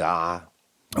loved ska.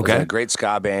 I was in a great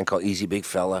ska band called Easy Big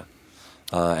Fella,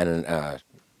 and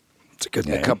it's a good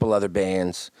name. A couple other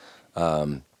bands.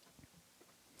 And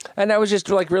I was just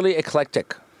like really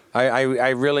eclectic. I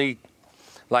really,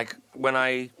 like when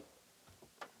I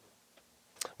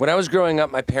was growing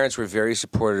up, my parents were very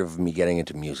supportive of me getting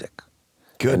into music.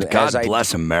 Good. And God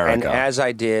bless America. And as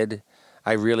I did,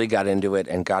 I really got into it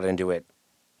and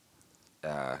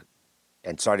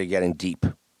started getting deep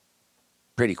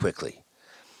pretty quickly.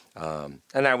 And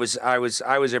I was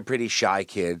a pretty shy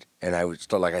kid, and I was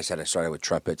still, like I said, I started with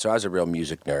trumpet, so I was a real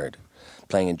music nerd,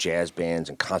 playing in jazz bands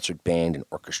and concert band and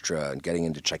orchestra, and getting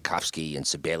into Tchaikovsky and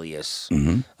Sibelius,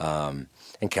 and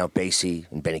Count Basie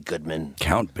and Benny Goodman.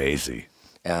 Count Basie,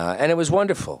 and it was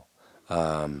wonderful.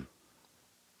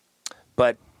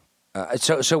 But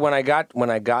so when I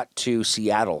got to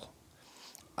Seattle,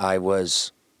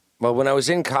 when I was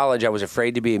in college, I was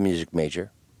afraid to be a music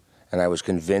major. And I was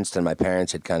convinced, and my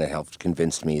parents had kind of helped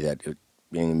convince me that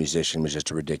being a musician was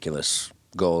just a ridiculous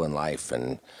goal in life,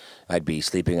 and I'd be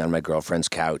sleeping on my girlfriend's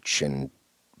couch and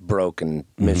broke and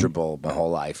miserable my whole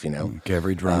life, you know. Like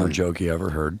every drummer joke you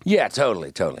ever heard. Yeah,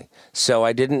 totally. So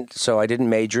I didn't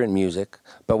major in music,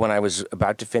 but when I was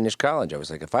about to finish college, I was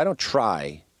like, if I don't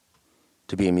try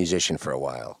to be a musician for a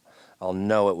while, I'll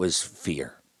know it was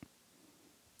fear,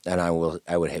 and I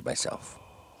would hate myself.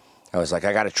 I was like,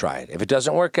 I got to try it. If it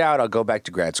doesn't work out, I'll go back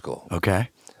to grad school. Okay.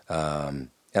 And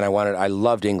I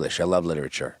loved English. I love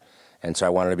literature. And so I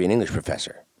wanted to be an English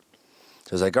professor.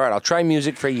 So I was like, all right, I'll try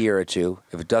music for a year or two.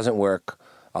 If it doesn't work,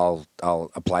 I'll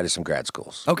apply to some grad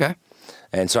schools. Okay.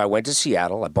 And so I went to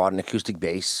Seattle. I bought an acoustic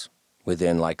bass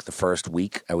within like the first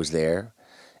week I was there.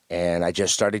 And I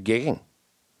just started gigging.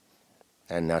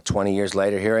 And now 20 years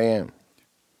later, here I am.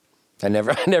 I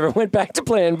never went back to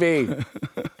Plan B.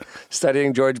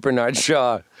 Studying George Bernard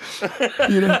Shaw.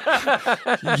 You know,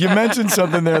 you mentioned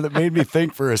something there that made me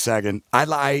think for a second.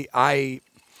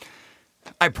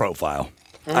 I profile.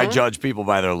 I judge people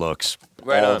by their looks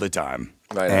all the time.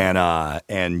 Right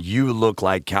and you look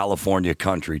like California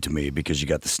country to me because you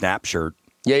got the snap shirt.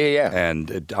 Yeah.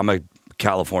 And I'm a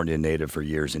California native for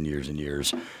years and years and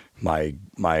years. My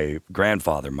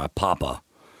grandfather, my papa,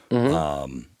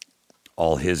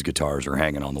 all his guitars are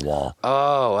hanging on the wall.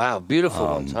 Oh, wow. Beautiful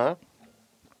ones, huh?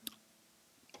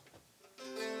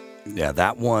 Yeah,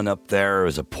 that one up there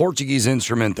is a Portuguese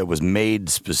instrument that was made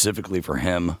specifically for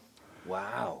him.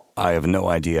 Wow. I have no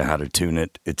idea how to tune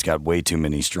it. It's got way too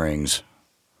many strings.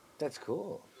 That's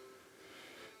cool.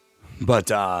 But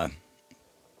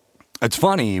it's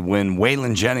funny, when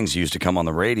Waylon Jennings used to come on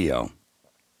the radio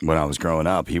when I was growing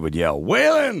up, he would yell,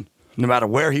 "Waylon!" no matter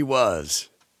where he was,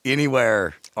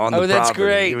 anywhere on the property. Oh, that's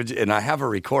great. And I have a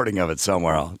recording of it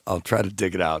somewhere. I'll try to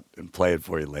dig it out and play it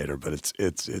for you later, but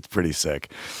it's pretty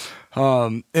sick.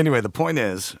 Anyway, the point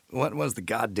is, what was the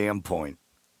goddamn point?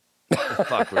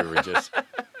 Fuck, we were just...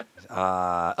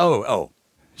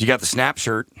 you got the snap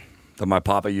shirt that my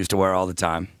papa used to wear all the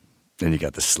time. Then you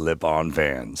got the slip-on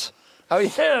Vans. Oh,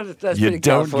 yeah, that's you pretty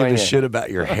don't California. give a shit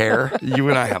about your hair. You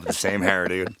and I have the same hair,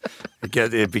 dude.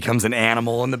 It becomes an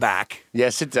animal in the back.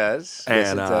 Yes, it does.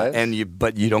 And,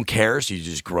 but you don't care, so you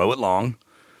just grow it long.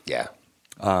 Yeah.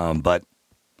 But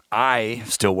I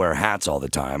still wear hats all the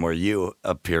time, where you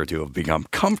appear to have become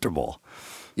comfortable.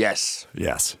 Yes.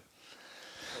 Yes.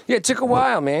 Yeah, it took a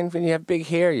while, man. When you have big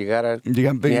hair, you got big.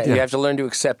 You have to learn to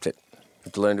accept it. You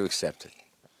have to learn to accept it.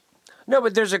 No,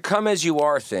 but there's a come as you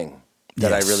are thing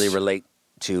that I really relate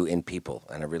to in people,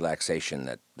 and a relaxation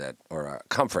that or a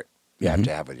comfort you have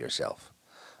to have with yourself.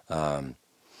 And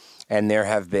there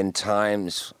have been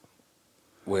times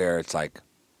where it's like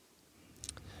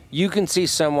you can see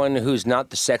someone who's not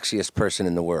the sexiest person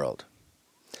in the world,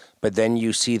 but then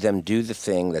you see them do the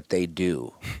thing that they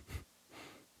do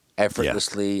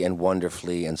effortlessly and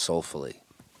wonderfully and soulfully.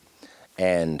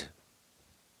 And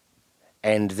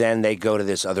then they go to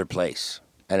this other place,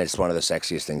 and it's one of the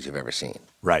sexiest things you've ever seen.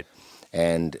 Right.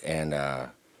 And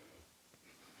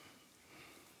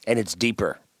it's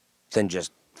deeper than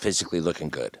just physically looking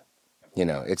good. You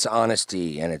know, it's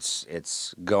honesty, and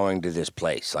it's going to this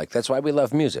place. Like, that's why we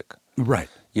love music. Right.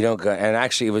 You don't go, and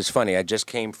actually it was funny. I just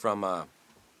came from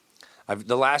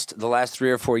the last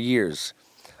 3 or 4 years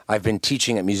I've been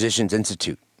teaching at Musicians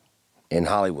Institute in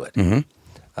Hollywood.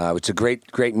 It's a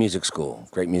great music school,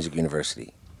 great music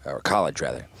university, or college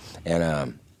rather. And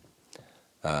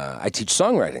I teach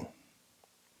songwriting.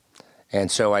 And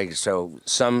so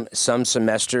some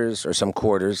semesters or some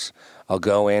quarters, I'll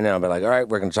go in and I'll be like, all right,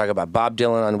 we're going to talk about Bob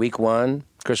Dylan on week 1,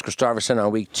 Chris Christopherson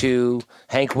on week 2,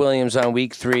 Hank Williams on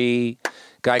week 3,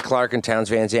 Guy Clark and Townes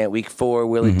Van Zandt week 4,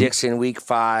 Willie Dixon week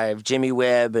 5, Jimmy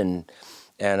Webb and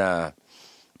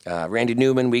Randy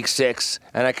Newman week 6,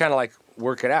 and I kind of like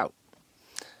work it out.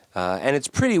 And it's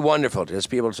pretty wonderful to just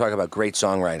be able to talk about great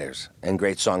songwriters and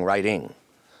great songwriting.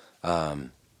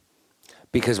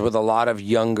 Because with a lot of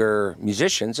younger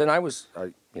musicians, and I was,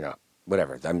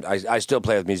 whatever. I still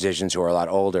play with musicians who are a lot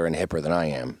older and hipper than I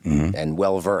am, and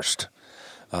well-versed.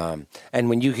 And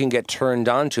when you can get turned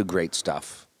on to great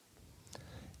stuff,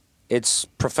 it's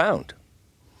profound.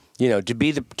 You know, to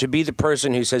be the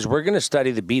person who says, we're going to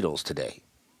study the Beatles today.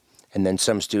 And then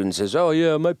some student says, oh,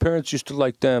 yeah, my parents used to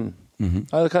like them.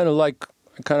 I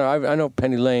know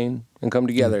Penny Lane and Come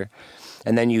Together.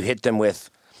 And then you hit them with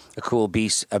a cool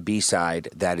a B-side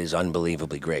that is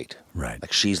unbelievably great. Right.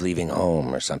 Like She's Leaving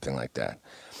Home or something like that.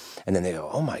 And then they go,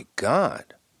 oh, my God.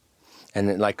 And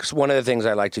then, like, one of the things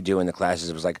I like to do in the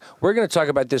classes was like, we're going to talk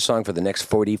about this song for the next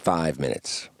 45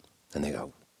 minutes. And they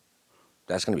go,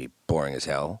 that's going to be boring as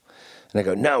hell. And I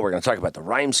go, no, we're going to talk about the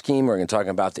rhyme scheme. We're going to talk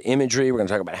about the imagery. We're going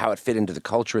to talk about how it fit into the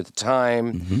culture at the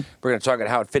time. We're going to talk about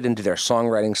how it fit into their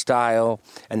songwriting style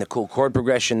and the cool chord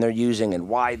progression they're using and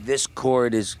why this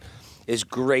chord is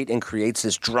great and creates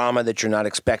this drama that you're not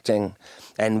expecting.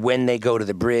 And when they go to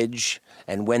the bridge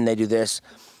and when they do this.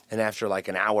 And after like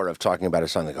an hour of talking about a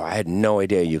song, they go, I had no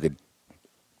idea you could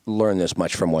learn this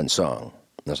much from one song.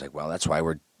 And I was like, well, that's why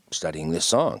we're studying this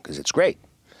song, because it's great.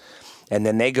 And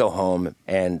then they go home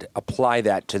and apply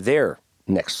that to their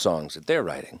next songs that they're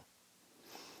writing.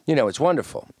 You know, it's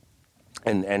wonderful.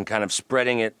 And kind of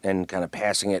spreading it and kind of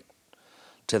passing it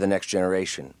to the next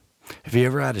generation. Have you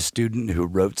ever had a student who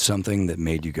wrote something that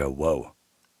made you go, whoa,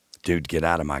 dude, get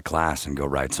out of my class and go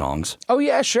write songs? Oh,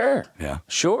 yeah, sure. Yeah.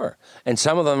 Sure. And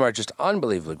some of them are just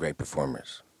unbelievably great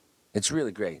performers. It's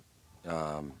really great.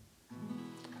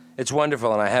 It's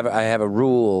wonderful. And I have a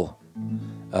rule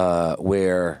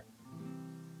where...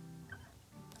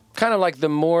 kind of like the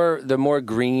more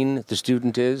green the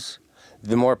student is,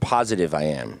 the more positive I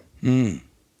am.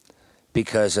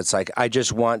 because it's like I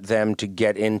just want them to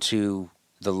get into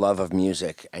the love of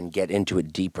music and get into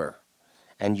it deeper.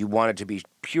 And you want it to be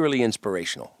purely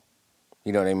inspirational.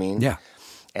 You know what I mean? Yeah.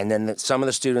 And then some of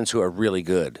the students who are really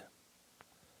good,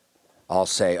 I'll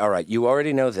say, all right, you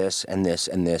already know this and this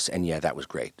and this, and yeah, that was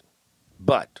great.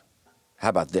 But how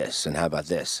about this and how about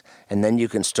this? And then you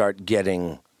can start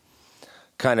getting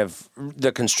kind of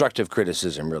the constructive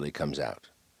criticism really comes out.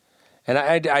 And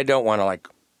I don't want to like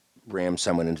ram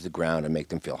someone into the ground and make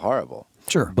them feel horrible.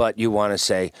 Sure. But you want to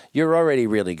say, you're already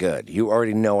really good. You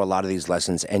already know a lot of these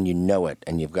lessons and you know it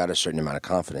and you've got a certain amount of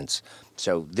confidence.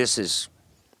 So this is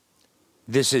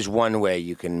one way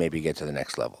you can maybe get to the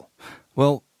next level.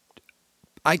 Well,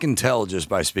 I can tell just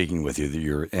by speaking with you that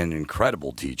you're an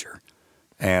incredible teacher.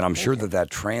 And I'm sure that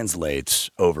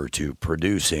translates over to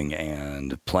producing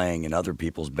and playing in other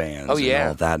people's bands and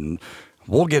all of that. And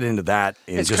we'll get into that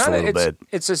in just a little bit.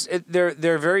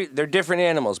 They're different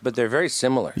animals, but they're very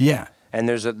similar. Yeah. And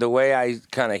there's the way I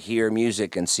kind of hear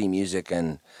music and see music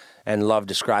and love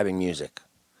describing music.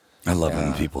 I love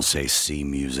when people say see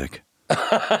music.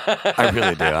 I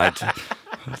really do.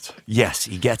 Yes,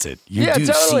 he gets it. You do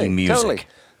see music. Totally.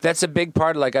 That's a big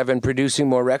part. Like I've been producing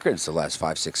more records the last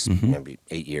 5, 6, maybe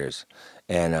 8 years.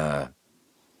 And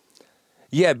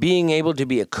being able to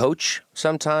be a coach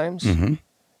sometimes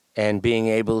and being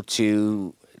able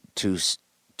to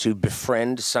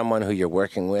befriend someone who you're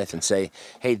working with and say,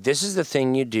 hey, this is the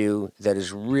thing you do that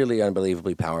is really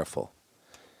unbelievably powerful.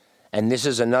 And this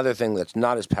is another thing that's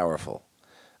not as powerful.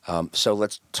 So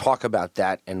let's talk about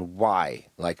that and why.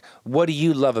 Like, what do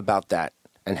you love about that?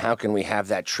 And how can we have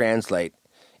that translate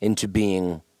into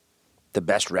being the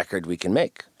best record we can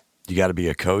make? You got to be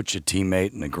a coach, a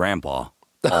teammate, and a grandpa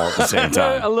all at the same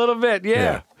time. A little bit,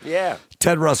 yeah.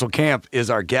 Ted Russell Camp is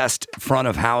our guest front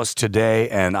of house today,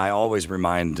 and I always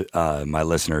remind my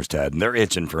listeners, Ted, and they're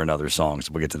itching for another song,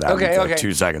 so we'll get to that in like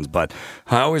 2 seconds, but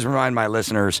I always remind my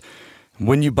listeners,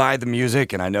 when you buy the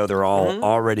music, and I know they're all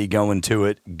already going to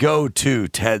it, go to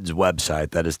Ted's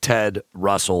website. That is Ted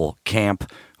Russell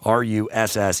Camp,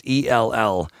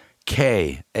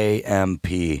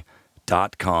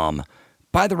 RussellKamp.com.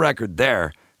 Buy the record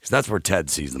there, because that's where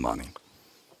Ted sees the money.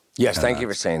 Yes, thank you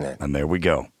for saying that. And there we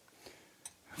go.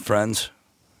 Friends,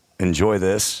 enjoy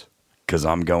this, because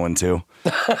I'm going to.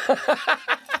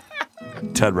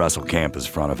 Ted Russell Camp is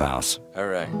front of house. All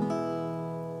right.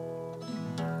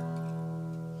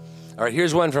 All right,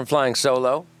 here's one from Flying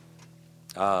Solo.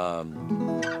 I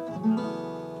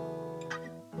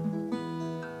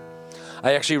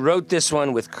actually wrote this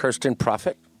one with Kirsten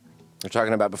Prophet. We're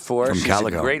talking about before. From She's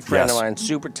Calico. a great friend of mine,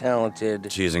 super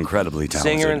talented. She is incredibly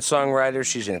talented. Singer and songwriter.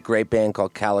 She's in a great band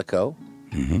called Calico.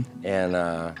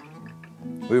 And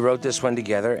we wrote this one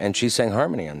together, and she sang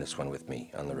harmony on this one with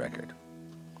me on the record.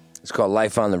 It's called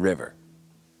Life on the River.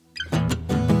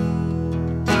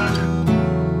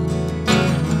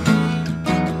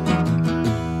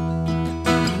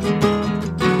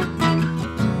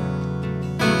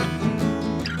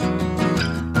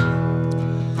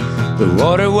 The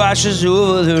water washes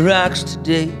over the rocks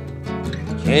today,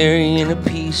 carrying a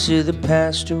piece of the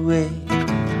past away.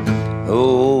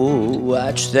 Oh,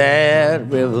 watch that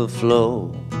river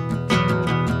flow.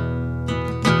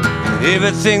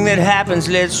 Everything that happens,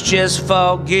 let's just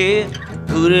forget.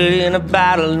 Put it in a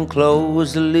bottle and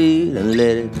close the lid and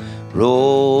let it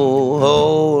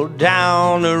roll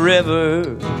down the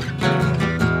river.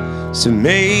 So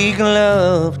make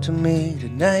love to me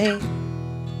tonight.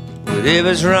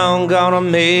 Whatever's wrong, gonna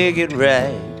make it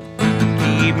right.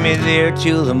 Keep me there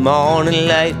till the morning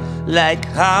light, like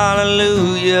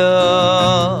hallelujah.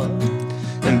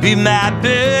 And be my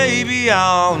baby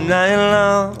all night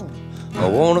long. I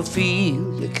wanna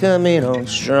feel you coming on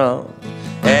strong.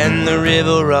 And the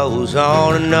river rolls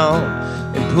on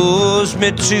and pulls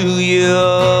me to you.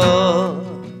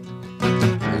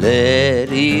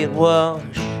 Let it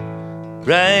wash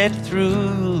right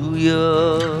through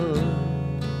you.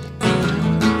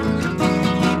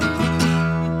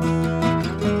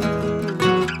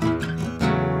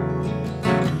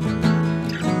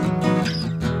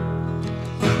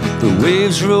 The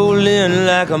waves roll in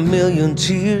like a million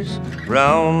tears,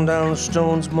 round down the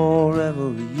stones more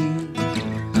every year.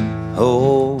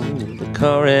 Oh, the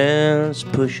currents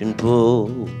push and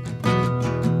pull.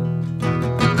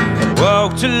 I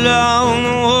walked along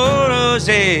the water's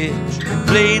edge,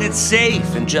 played it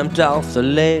safe and jumped off the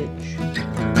ledge.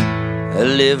 I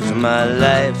lived my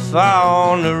life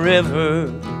on the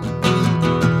river.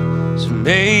 So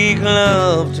make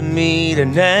love to me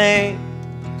tonight.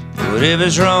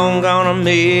 Whatever's wrong, gonna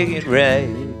make it right.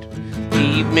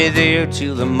 Keep me there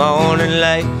till the morning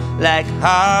light, like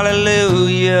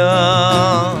hallelujah.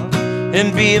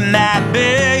 And be my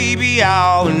baby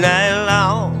all night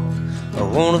long. I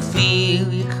wanna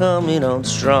feel you coming on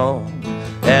strong.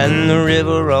 And the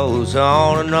river rolls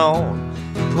on and on,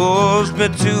 pulls me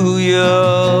to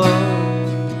you.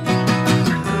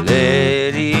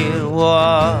 Let it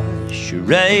wash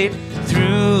right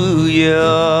through you.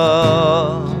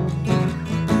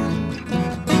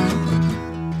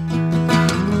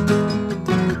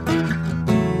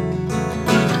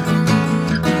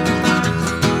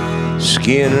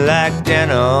 Skin like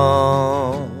denim,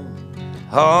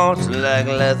 hearts like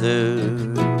leather.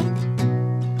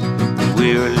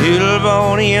 We're a little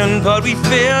bonian, but we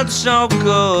felt so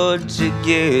good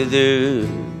together.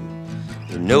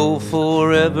 You know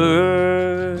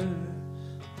forever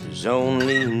is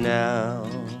only now.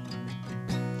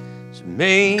 So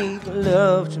make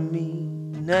love to me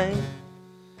tonight.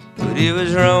 But if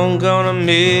it's wrong, gonna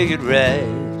make it right.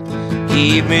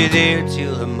 Keep me there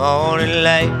till the morning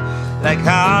light, like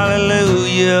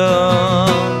hallelujah.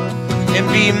 And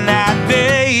be my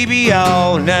baby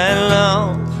all night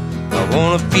long. I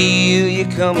wanna feel you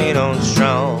coming on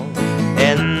strong.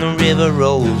 And the river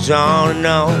rolls on and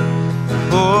on,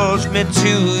 pulls me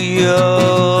to you.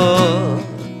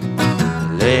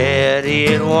 Let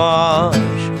it wash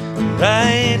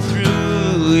right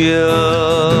through you.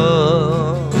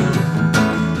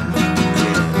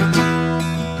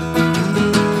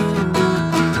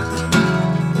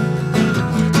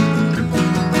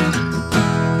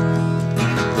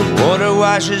 Water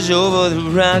washes over the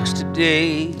rocks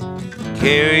today,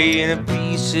 carrying a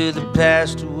piece of the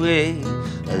past away.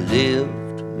 I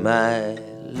lived my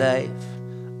life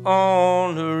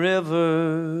on the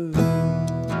river.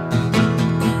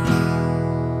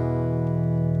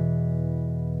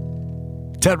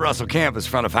 Ted Russell Campus,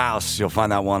 front of house. You'll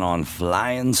find that one on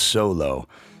Flying Solo.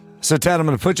 So, Ted, I'm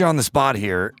going to put you on the spot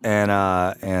here, and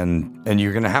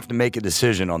you're going to have to make a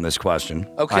decision on this question.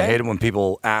 Okay. I hate it when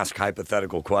people ask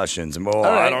hypothetical questions, and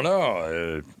right. I don't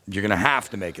know. You're going to have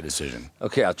to make a decision.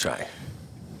 Okay, I'll try.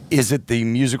 Is it the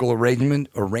musical arrangement?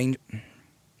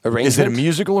 Is it a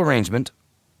musical arrangement,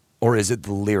 or is it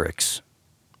the lyrics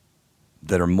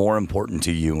that are more important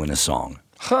to you in a song?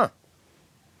 Huh.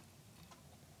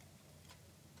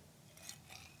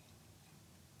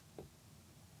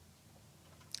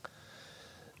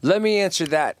 Let me answer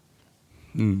that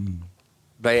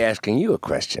by asking you a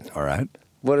question. All right.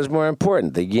 What is more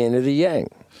important, the yin or the yang?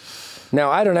 Now,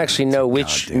 I don't actually know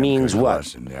which Goddamn means good what,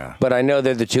 question, yeah. but I know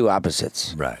they're the two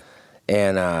opposites. Right.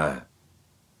 And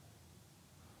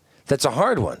that's a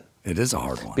hard one. It is a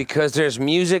hard one. Because there's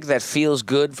music that feels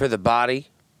good for the body,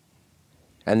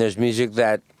 and there's music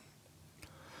that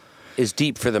is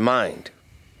deep for the mind.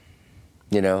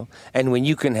 You know? And when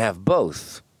you can have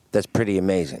both, that's pretty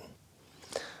amazing.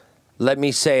 Let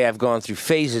me say I've gone through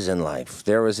phases in life.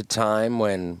 There was a time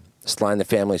when Sly and the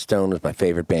Family Stone was my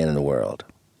favorite band in the world.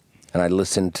 And I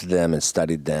listened to them and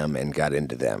studied them and got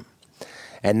into them.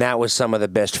 And that was some of the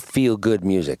best feel-good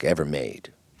music ever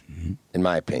made, in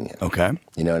my opinion. Okay.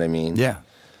 You know what I mean? Yeah.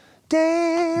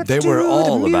 Dance They were to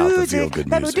all the about the music. feel-good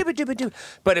music.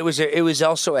 But it was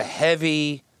also a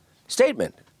heavy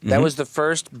statement. That was the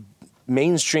first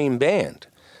mainstream band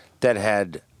that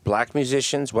had black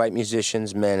musicians, white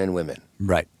musicians, men and women.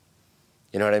 Right.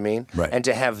 You know what I mean? Right. And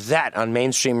to have that on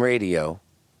mainstream radio,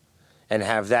 and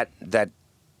have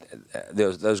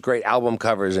those great album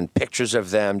covers and pictures of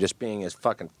them just being as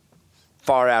fucking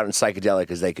far out and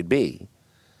psychedelic as they could be.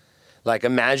 Like,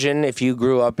 imagine if you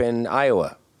grew up in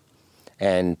Iowa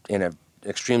and in an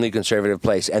extremely conservative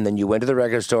place, and then you went to the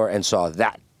record store and saw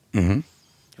that. Mm-hmm. You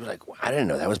were like, well, I didn't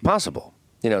know that was possible.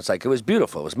 You know, it's like, it was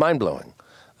beautiful. It was mind-blowing.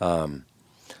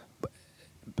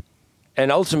 And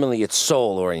ultimately, it's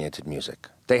soul-oriented music.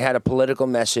 They had a political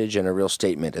message and a real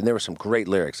statement, and there were some great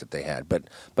lyrics that they had, but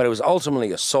it was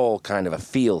ultimately a soul kind of a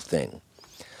feel thing.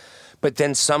 But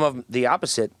then some of the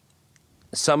opposite,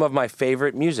 some of my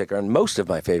favorite music, or most of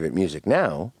my favorite music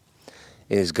now,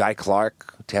 is Guy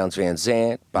Clark, Townes Van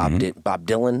Zandt, Bob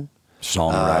Dylan.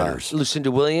 Songwriters.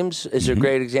 Lucinda Williams is a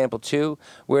great example, too,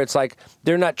 where it's like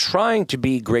they're not trying to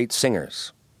be great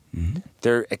singers.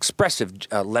 They're expressive.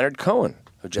 Leonard Cohen,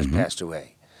 who just passed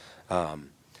away.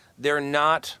 They're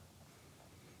not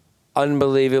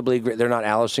unbelievably great. They're not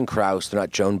Alison Krauss. They're not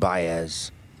Joan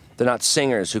Baez. They're not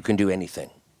singers who can do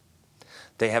anything.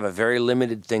 They have a very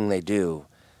limited thing they do,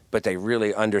 but they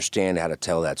really understand how to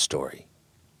tell that story.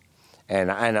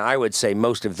 And I would say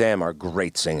most of them are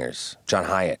great singers. John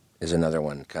Hyatt is another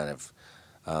one, kind of.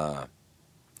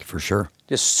 For sure.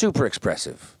 Just super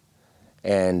expressive.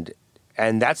 And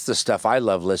And that's the stuff I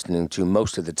love listening to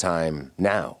most of the time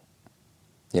now.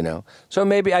 You know, so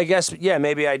maybe I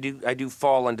do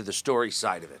fall into the story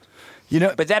side of it. You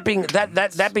know, But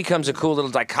that becomes a cool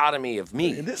little dichotomy of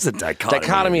me. it is a dichotomy.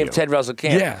 Dichotomy of you. Ted Russell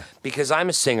Camp. Yeah. Because I'm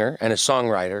a singer and a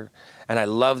songwriter, and I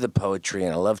love the poetry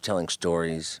and I love telling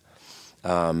stories.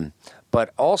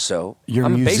 But also, Your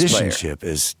I'm a bass player. musicianship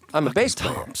is I'm a bass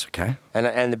fucking player. tops, okay?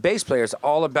 And the bass player is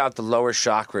all about the lower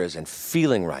chakras and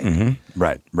feeling right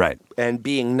Right. and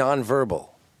being nonverbal.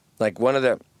 Like one of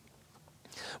the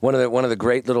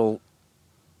great little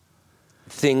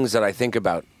things that I think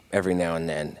about every now and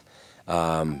then.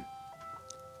 I'm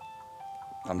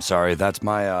sorry. That's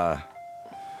my.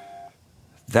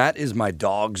 That is my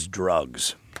dog's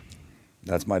drugs.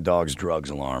 That's my dog's drugs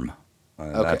alarm.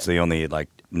 Okay. That's the only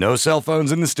no cell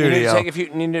phones in the studio.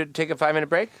 You need to take a 5-minute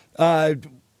break? Do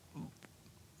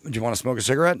you want to smoke a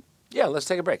cigarette? Yeah, let's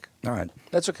take a break. All right.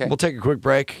 That's okay. We'll take a quick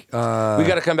break. We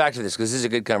got to come back to this because this is a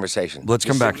good conversation. Let's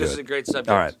come back to it. This is a great subject.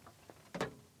 All right.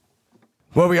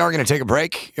 Well, we are going to take a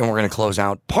break, and we're going to close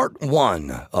out part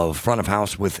 1 of Front of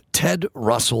House with Ted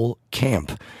Russell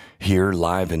Camp here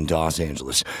live in Los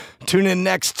Angeles. Tune in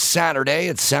next Saturday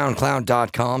at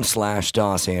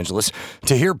soundcloud.com/Los Angeles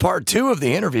to hear part 2 of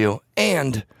the interview,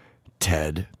 and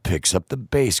Ted picks up the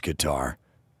bass guitar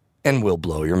and will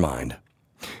blow your mind.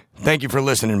 Thank you for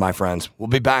listening, my friends. We'll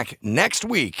be back next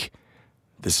week.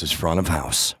 This is Front of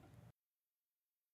House.